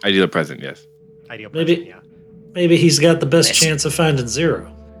Zero. Ideal present, yes. Ideal present, yeah. Maybe he's got the best chance of finding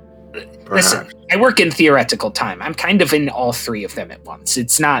Zero. Listen, I work in theoretical time. I'm kind of in all 3 of them at once.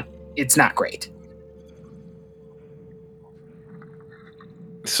 It's not great.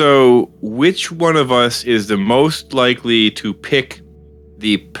 So, which one of us is the most likely to pick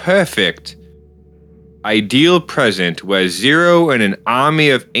the perfect ideal present where Zero and an army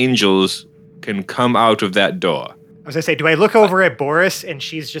of angels can come out of that door? I was gonna say, do I look over at Boris and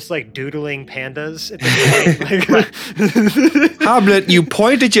she's just like doodling pandas at this point? Hoblet, you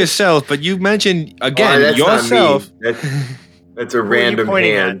pointed yourself, but you mentioned again that's yourself. Not me. That's a random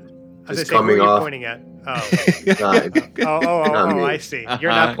hand just coming who are you off. pointing at? Oh. Not I see. You're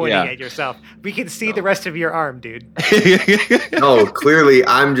not pointing at yourself. We can see the rest of your arm, dude. No, clearly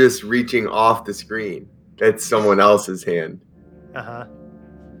I'm just reaching off the screen. That's someone else's hand. Uh-huh.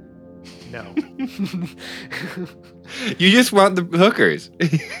 No. You just want the hookers.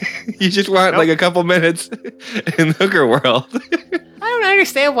 You just want like a couple minutes in the hooker world. I don't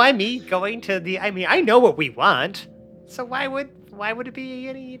understand why me going to the. I mean, I know what we want, so why would it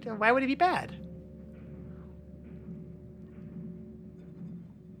be why would it be bad?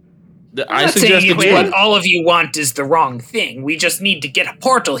 I'm not saying what all of you want is the wrong thing. We just need to get a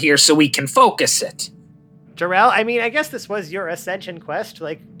portal here so we can focus it. Jarrell, I mean, I guess this was your ascension quest.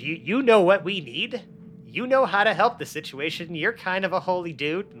 Like, you know what we need? You know how to help the situation. You're kind of a holy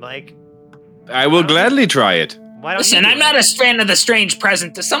dude. Like, I will gladly try it. Listen, I'm not a fan of the strange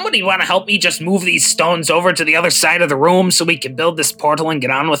present. Does somebody want to help me just move these stones over to the other side of the room so we can build this portal and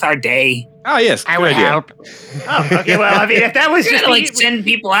get on with our day? Oh, yes. I would help. Oh, okay. Well, I mean, if that was just like send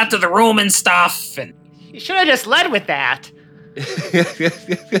people out to the room and stuff, and you should have just led with that. You're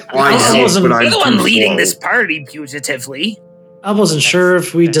the one leading this party putatively. I wasn't sure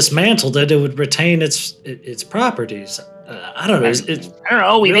if we dismantled it, it would retain its properties. I don't know. I don't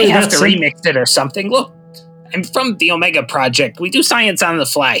know. We may have to remix it or something. Look, I'm from the Omega Project. We do science on the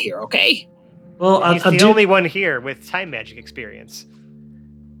fly here, okay? Well, he's the only one here with time magic experience.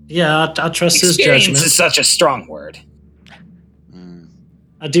 Yeah, I trust his judgment. Experience is such a strong word.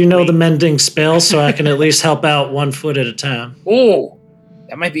 I do know the mending spell, so I can at least help out 1 foot at a time. Oh,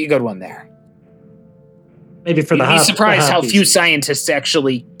 that might be a good one there. Maybe for You'd be surprised how few scientists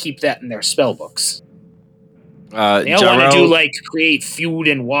actually keep that in their spell books. They all want to do like create food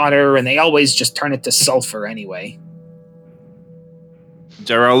and water, and they always just turn it to sulfur anyway.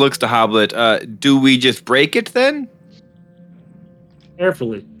 Jarrell looks to Hoblet. Do we just break it then?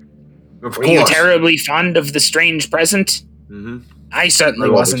 Carefully. Were you terribly fond of the strange present? Mm-hmm. I certainly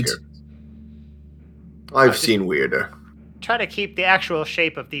wasn't. I've seen weirder. Try to keep the actual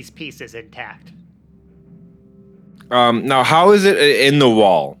shape of these pieces intact. Now, how is it in the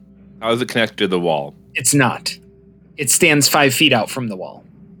wall? How is it connected to the wall? It's not. It stands 5 feet out from the wall.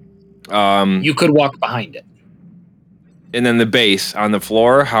 You could walk behind it. And then the base on the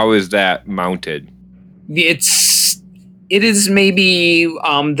floor, how is that mounted? It is maybe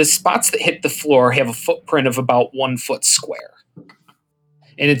the spots that hit the floor have a footprint of about 1 foot square.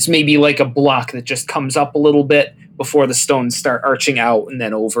 And it's maybe like a block that just comes up a little bit before the stones start arching out and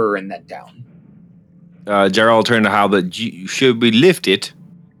then over and then down. Jarrell turned to Hoblet. Should we lift it?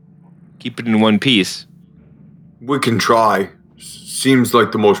 Keep it in one piece? We can try. Seems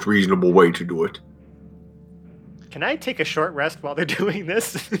like the most reasonable way to do it. Can I take a short rest while they're doing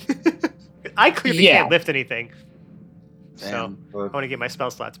this? I clearly can't lift anything. So I want to get my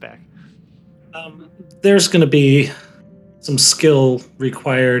spell slots back. There's going to be some skill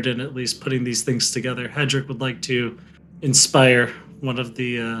required in at least putting these things together. Hedrick would like to inspire one of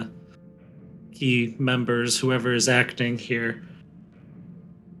the key members, whoever is acting here.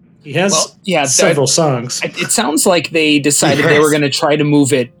 He has several songs. It sounds like they decided they were going to try to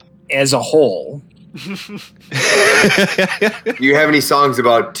move it as a whole. Do you have any songs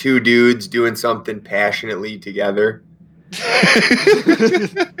about two dudes doing something passionately together?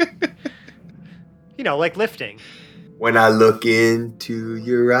 Like lifting. When I look into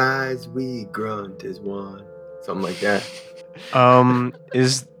your eyes, we grunt as one. Something like that. I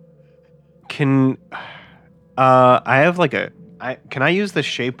have can I use the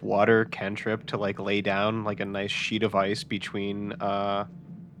shape water cantrip to lay down a nice sheet of ice between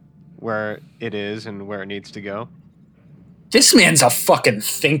where it is and where it needs to go? This man's a fucking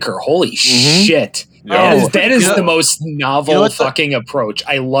thinker. Holy shit. That is the most novel fucking approach.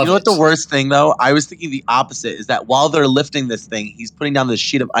 I love it. You know what the worst thing, though? I was thinking the opposite, is that while they're lifting this thing, he's putting down this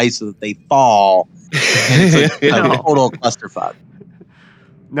sheet of ice so that they fall. And it's a total clusterfuck.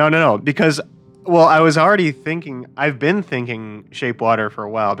 No. Because, I've been thinking shape water for a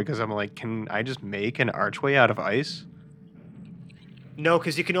while because I'm like, can I just make an archway out of ice? No,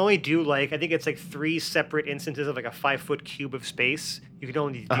 because you can only do I think it's 3 separate instances of a 5-foot cube of space. You can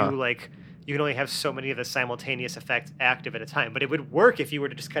only do you can only have so many of the simultaneous effects active at a time. But it would work if you were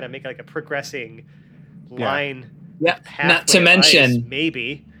to just kind of make a progressing line. Yeah, not to mention ice,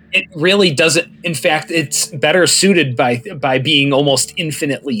 maybe it really doesn't. In fact, it's better suited by being almost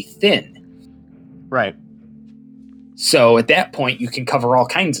infinitely thin. Right. So at that point, you can cover all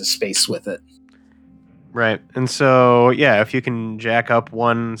kinds of space with it. Right. And so, if you can jack up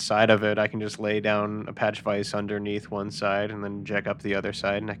one side of it, I can just lay down a patch of ice underneath one side and then jack up the other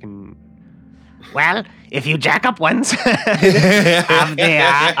side, and I can... Well, if you jack up one side of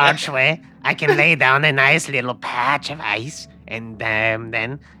the archway, I can lay down a nice little patch of ice, and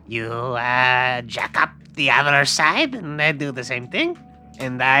then you jack up the other side, and I do the same thing,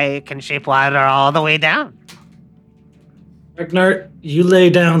 and I can shape water all the way down. Ragnar, you lay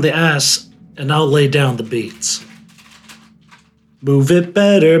down the ass, and I'll lay down the beats. Move it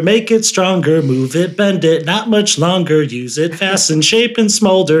better, make it stronger, move it, bend it, not much longer, use it fast and shape and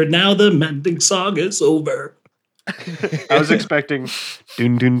smolder, now the mending song is over. I was expecting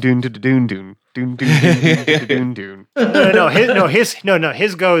doon doon doon doon doon doon doon doon doon doon.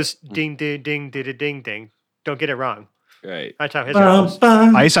 His goes ding ding ding ding ding ding. Don't get it wrong. Right. That's how his goes.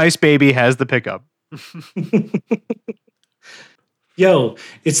 Ice Baby has the pickup. Yo,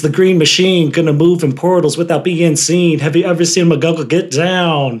 it's the Green Machine, gonna move in portals without being seen. Have you ever seen McGuggle get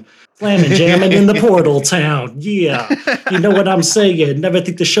down? Slamming, jamming in the portal town. Yeah, you know what I'm saying. Never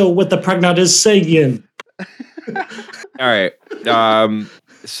think to show what the pregnant is saying. All right.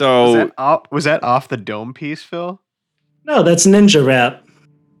 So was that off the dome piece, Phil? No, that's Ninja Rap.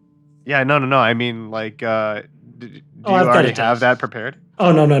 Yeah, no. I mean, do you already have that prepared?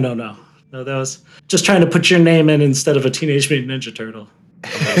 Oh, no. No, that was just trying to put your name in instead of a Teenage Mutant Ninja Turtle.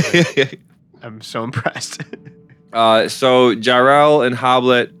 I'm so impressed. So Jarrell and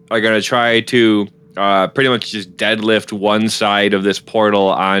Hoblet are going to try to pretty much just deadlift one side of this portal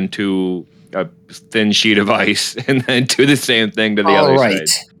onto a thin sheet of ice and then do the same thing to the other side.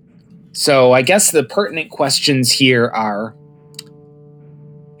 So I guess the pertinent questions here are,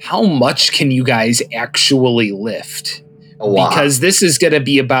 how much can you guys actually lift? A lot. Because this is going to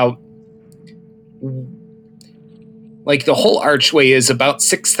be about... the whole archway is about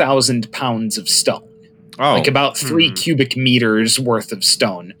 6,000 pounds of stone. Oh. About 3 cubic meters worth of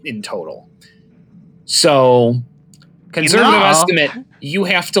stone in total. So, conservative estimate, you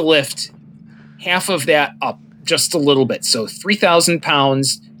have to lift half of that up just a little bit. So 3,000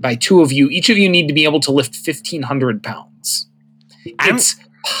 pounds by 2 of you. Each of you need to be able to lift 1,500 pounds. It's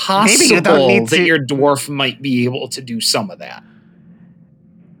possible that your dwarf might be able to do some of that.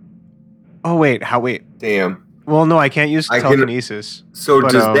 Oh, wait. Damn. Well, no, I can't use telekinesis.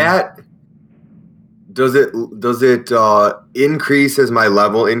 Does it increase as my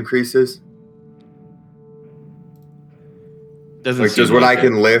level increases? Does what I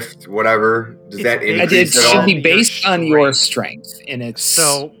can lift, whatever, does that increase at all? It should be based on your strength. And it's...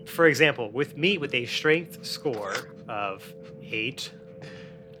 So, for example, with me, with a strength score of 8,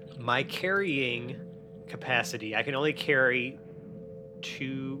 my carrying capacity, I can only carry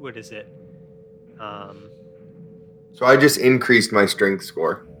 2, what is it? So I just increased my strength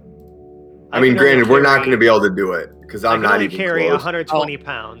score. I mean, granted, we're not going to be able to do it because I'm not even carry close. 120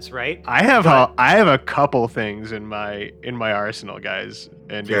 pounds, right? I have a couple things in my arsenal, guys,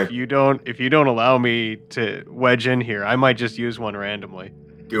 and if you don't allow me to wedge in here, I might just use one randomly.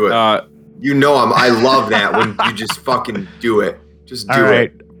 Do it. I love that when you just fucking do it. Just do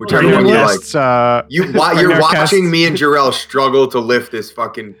it. Whichever one you like. You're watching me and Jarrell struggle to lift this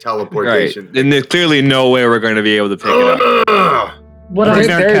fucking teleportation. Right. And there's clearly no way we're going to be able to pick it up.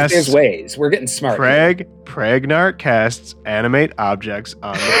 There's ways. We're getting smart. Pregnart casts animate objects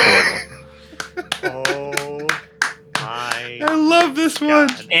on the portal. Oh my! I love this one.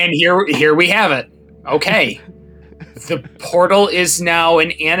 And here we have it. Okay. The portal is now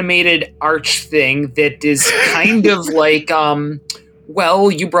an animated arch thing that is kind of like,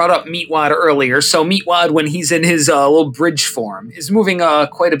 well, you brought up Meatwad earlier. So Meatwad, when he's in his little bridge form, is moving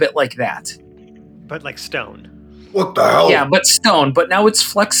quite a bit like that. But like stone. What the hell? Yeah, but stone. But now it's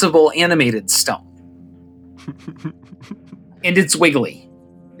flexible animated stone. And it's wiggly.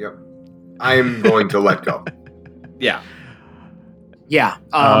 Yep. I'm going to let go. Yeah. Yeah.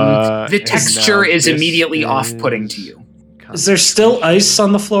 The texture is immediately off-putting to you. Is there still ice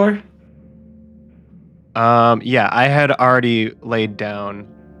on the floor? Yeah, I had already laid down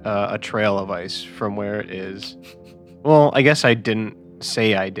a trail of ice from where it is. Well, I guess I didn't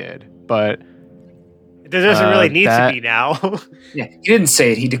say I did, but there doesn't really need to be now. Yeah, he didn't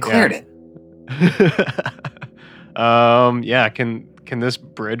say it; he declared it. Yeah. Can this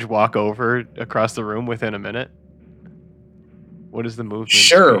bridge walk over across the room within a minute? What is the movement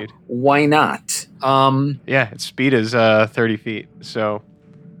speed? Why not? Yeah, its speed is 30 feet. So.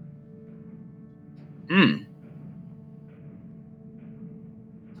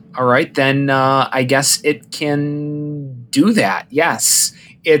 All right, then I guess it can do that. Yes,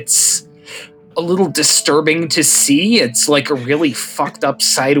 it's a little disturbing to see. It's like a really fucked up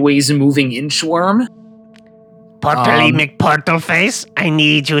sideways moving inchworm. Portally McPortalface, I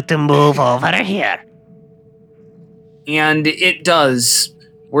need you to move over here. And it does,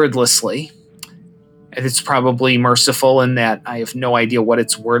 wordlessly. And it's probably merciful in that I have no idea what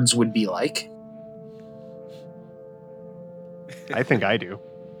its words would be like. I think I do.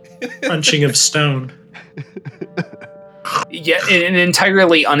 Crunching of stone. Yeah, in an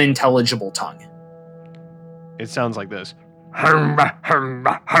entirely unintelligible tongue. It sounds like this.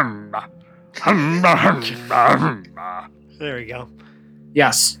 There we go.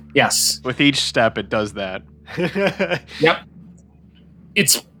 Yes. With each step, it does that. Yep.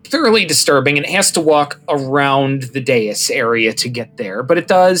 It's thoroughly disturbing, and it has to walk around the dais area to get there, but it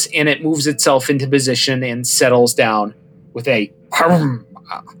does, and it moves itself into position and settles down with a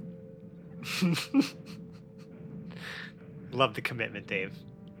Love the commitment, Dave.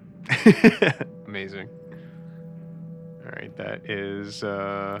 Amazing. All right, that is...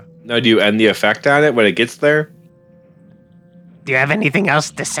 Now, do you end the effect on it when it gets there? Do you have anything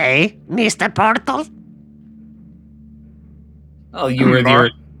else to say, Mr. Portal? Oh, you were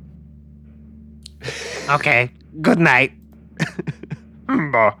there. Okay, good night.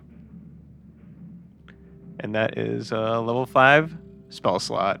 And that is a level 5 spell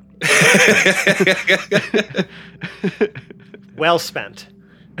slot. Well spent.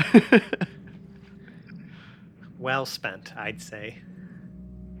 Well spent, I'd say.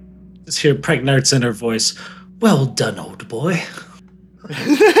 Just hear Pregnart's inner voice. Well done, old boy.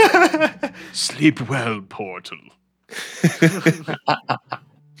 Sleep well, Portal.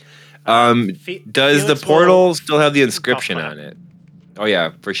 Does the portal still have the inscription on it? Oh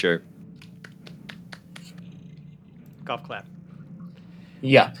yeah, for sure. Golf clap.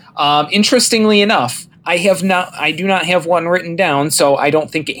 Yeah. Interestingly enough, I do not have one written down, so I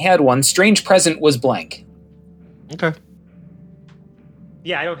don't think it had one. Strange Present was blank. Okay.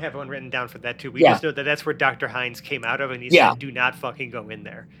 Yeah, I don't have one written down for that too. We just know that that's where Dr. Hines came out of, and he said, "Do not fucking go in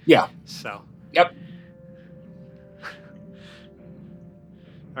there." Yeah. So. Yep.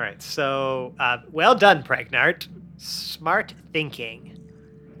 All right. So, well done, Pregnart. Smart thinking.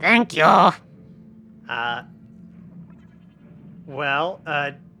 Thank you. Well,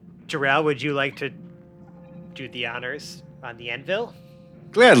 Jarrell, would you like to do the honors on the anvil?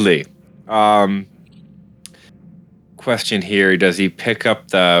 Gladly. Question here: does he pick up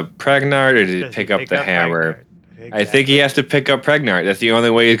the Pregnart, or does he pick up the hammer? Exactly. I think he has to pick up Pregnart. That's the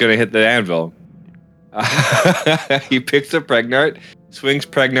only way he's going to hit the anvil. He picks up Pregnart, swings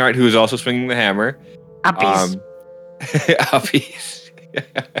Pregnart, who is also swinging the hammer. Uppies. Uppies.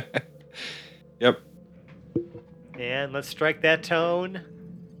 Yep. And let's strike that tone.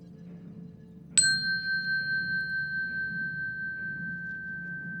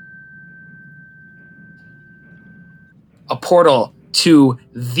 A portal to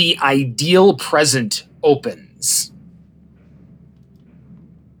the ideal present opens.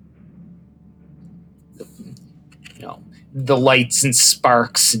 The lights and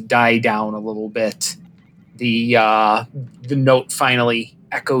sparks die down a little bit. The note finally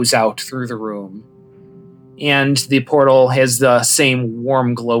echoes out through the room. And the portal has the same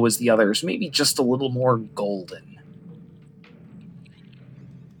warm glow as the others, maybe just a little more golden.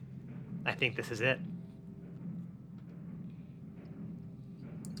 I think this is it.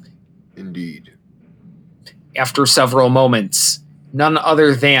 Indeed. After several moments, none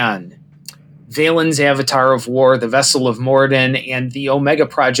other than Valen's Avatar of War, the Vessel of Morden, and the Omega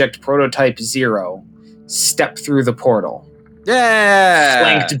Project Prototype 0 step through the portal. Yeah!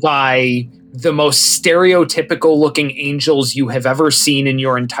 Flanked by the most stereotypical looking angels you have ever seen in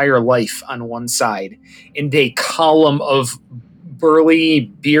your entire life on one side, and a column of burly,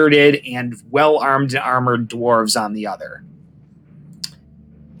 bearded, and well-armed and armored dwarves on the other.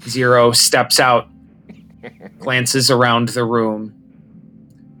 Zero steps out, glances around the room.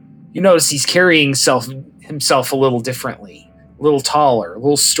 You notice he's carrying himself a little differently, a little taller, a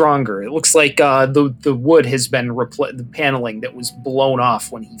little stronger. It looks like the wood has been the paneling that was blown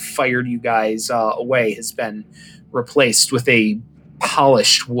off when he fired you guys away has been replaced with a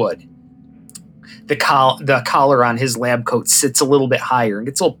polished wood. The collar on his lab coat sits a little bit higher and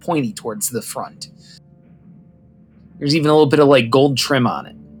gets a little pointy towards the front. There's even a little bit of like gold trim on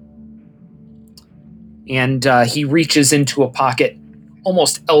it. And he reaches into a pocket,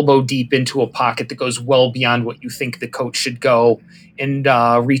 almost elbow deep into a pocket that goes well beyond what you think the coat should go, and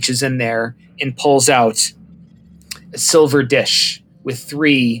reaches in there and pulls out a silver dish with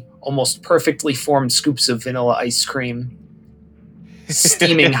 3 almost perfectly formed scoops of vanilla ice cream,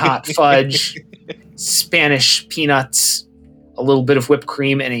 steaming hot fudge, Spanish peanuts, a little bit of whipped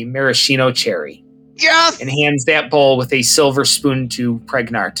cream, and a maraschino cherry. Yes! And hands that bowl with a silver spoon to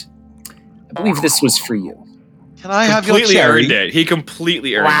Pregnart. I believe this was for you. Can I have your cherry? Earned it. He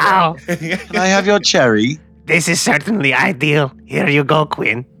completely earned it. Can I have your cherry? This is certainly ideal. Here you go,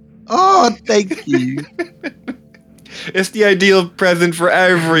 Quinn. Oh, thank you. It's the ideal present for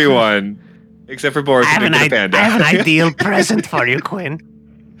everyone. Except for Boris and the panda. I have an ideal present for you, Quinn.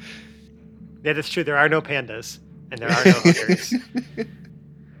 That is true. There are no pandas. And there are no hookers.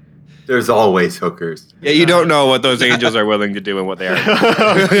 There's always hookers. Yeah, you don't know what those angels are willing to do and what they are.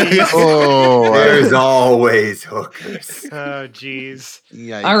 There's always hookers. Oh, jeez.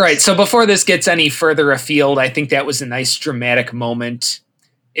 All right, so before this gets any further afield, I think that was a nice dramatic moment.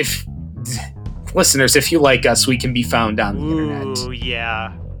 If listeners, if you like us, we can be found on the internet. Ooh,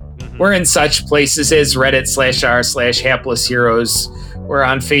 yeah. Mm-hmm. We're in such places as Reddit/r/Hapless Heroes. We're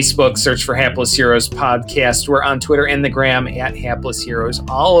on Facebook, search for Hapless Heroes Podcast. We're on Twitter and the Gram at Hapless Heroes.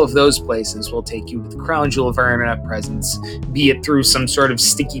 All of those places will take you to the crown jewel of our internet presence, be it through some sort of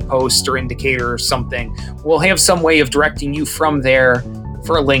sticky post or indicator or something. We'll have some way of directing you from there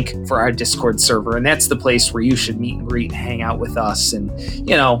for a link for our Discord server, and that's the place where you should meet and greet and hang out with us and,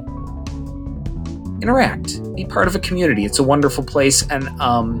 interact. Be part of a community. It's a wonderful place, and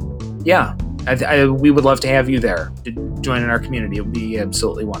we would love to have you there to join in our community. It would be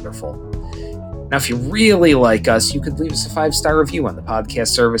absolutely wonderful. Now, if you really like us, you could leave us a 5-star review on the podcast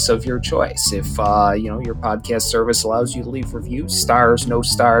service of your choice. If your podcast service allows you to leave reviews, stars, no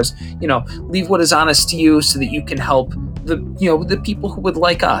stars, leave what is honest to you so that you can help the people who would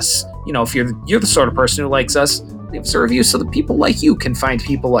like us. If you're the sort of person who likes us, leave us a review so that people like you can find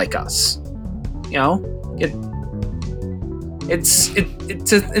people like us. It's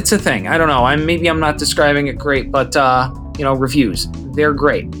a thing. I don't know. I'm not describing it great, but reviews, they're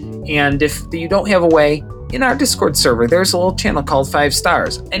great. And if you don't have a way, in our Discord server, there's a little channel called 5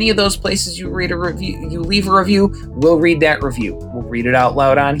 Stars. Any of those places you leave a review, we'll read that review. We'll read it out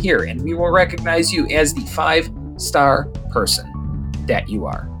loud on here, and we will recognize you as the 5-star person that you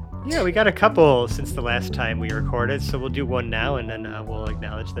are. Yeah, we got a couple since the last time we recorded, so we'll do one now, and then we'll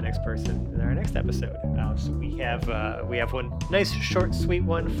acknowledge the next person in our next episode. So we have one nice, short, sweet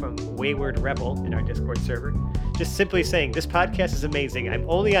one from Wayward Rebel in our Discord server, just simply saying, "This podcast is amazing. I'm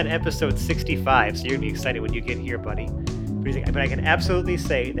only on episode 65, so you're gonna be excited when you get here, buddy. But I can absolutely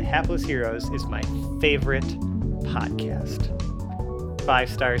say that Hapless Heroes is my favorite podcast. 5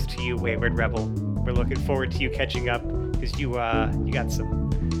 stars to you, Wayward Rebel. We're looking forward to you catching up because you got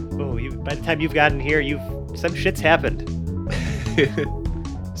some." By the time you've gotten here, some shit's happened.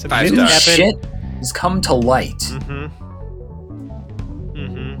 Some shit has come to light. Mm-hmm.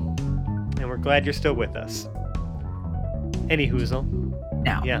 And we're glad you're still with us. Any hoozle.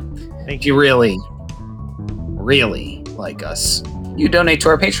 Now, yeah, thank you. If you really, really like us, you donate to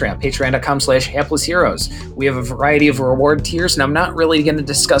our Patreon, patreon.com/haplessheroes. We have a variety of reward tiers, and I'm not really going to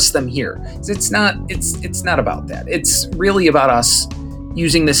discuss them here. It's not about that. It's really about us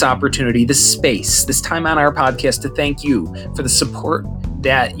using this opportunity, this space, this time on our podcast to thank you for the support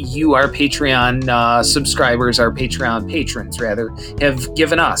that you, our Patreon subscribers, our Patreon patrons, rather, have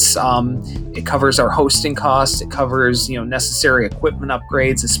given us. It covers our hosting costs. It covers, necessary equipment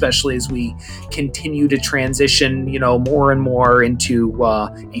upgrades, especially as we continue to transition, more and more into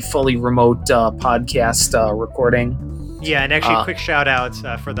a fully remote podcast recording. Yeah, and actually, quick shout outs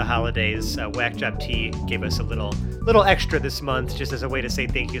for the holidays. Whack Job Tea gave us a little extra this month, just as a way to say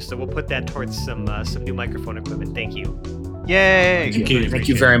thank you. So we'll put that towards some new microphone equipment. Thank you. Yay! Thank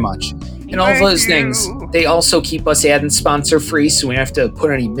you very much. And all those things, they also keep us ad and sponsor free, so we don't have to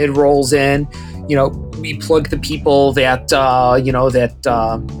put any mid rolls in. We plug the people that are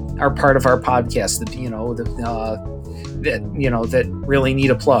part of our podcast. That really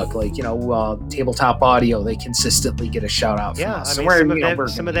need a plug, like Tabletop Audio. They consistently get a shout out from us. Some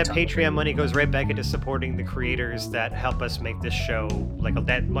of that Patreon money goes right back into supporting the creators that help us make this show like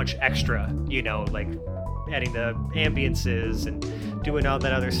that much extra. Like adding the ambiences and doing all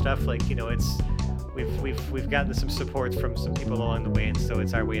that other stuff. Like it's we've gotten some support from some people along the way, and so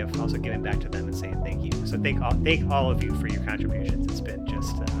it's our way of also giving back to them and saying thank you. So thank all of you for your contributions. It's been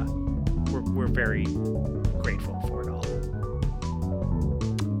just we're very grateful for it all.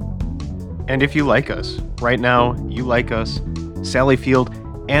 And if you like us, right now, you like us, Sally Field,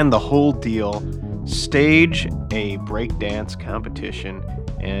 and the whole deal, stage a breakdance competition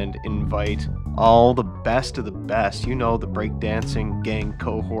and invite all the best of the best. The breakdancing gang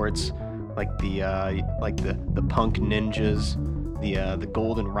cohorts, like the punk ninjas, the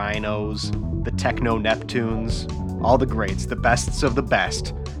golden rhinos, the techno Neptunes, all the greats, the bests of the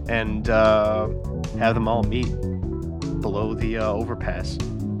best, and have them all meet below the overpass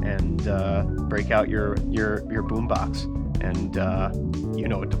and break out your boombox, and you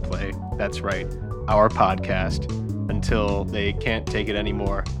know what to play. That's right, our podcast, until they can't take it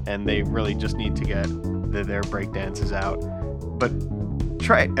anymore and they really just need to get their breakdances out. But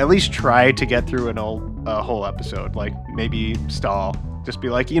at least try to get through a whole episode. Like, maybe stall. Just be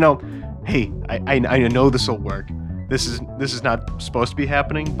like, hey, I know this will work. This is not supposed to be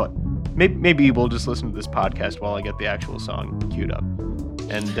happening, but maybe we'll just listen to this podcast while I get the actual song queued up,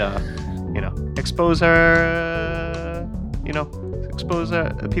 and expose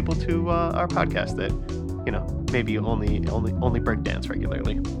people to our podcast that maybe only break dance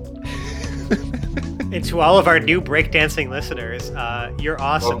regularly. And to all of our new breakdancing listeners, you're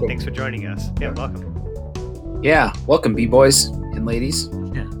awesome. Welcome. Thanks for joining us. Yeah, welcome. Yeah, welcome, B-boys and ladies.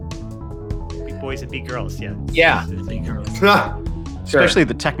 Yeah. B-boys and B-girls, yeah. Yeah. B-girls. Especially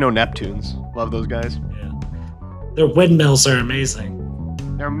the techno Neptunes. Love those guys. Yeah. Their windmills are amazing.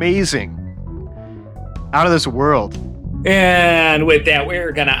 They're amazing. Out of this world. And with that,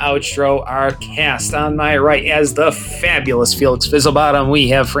 we're going to outro our cast. On my right, as the fabulous Felix Fizzlebottom, we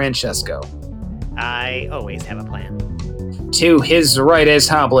have Francesco. I always have a plan. To his right, as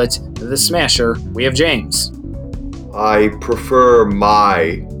Hoblet, the Smasher, we have James. I prefer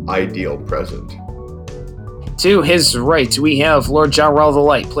my ideal present. To his right, we have Lord Jarrell the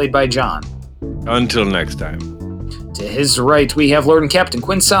Light, played by John. Until next time. To his right, we have Lord and Captain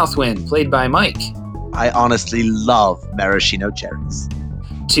Quinn Southwind, played by Mike. I honestly love maraschino cherries.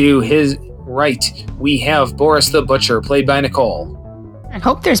 To his right, we have Boris the Butcher, played by Nicole. I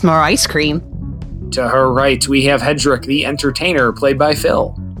hope there's more ice cream. To her right, we have Hedrick the Entertainer, played by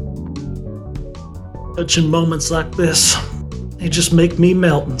Phil. Touching moments like this, they just make me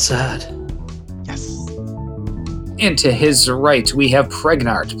melt inside. Yes. And to his right, we have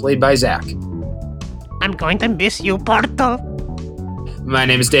Pregnart, played by Zach. I'm going to miss you, Portal. My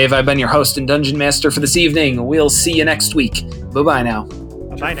name is Dave. I've been your host and dungeon master for this evening. We'll see you next week. Bye-bye now.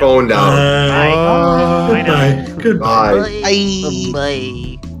 Bye-bye now. Phone down. Bye. Goodbye. Bye.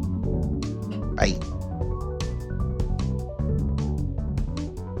 Bye. Bye. Bye.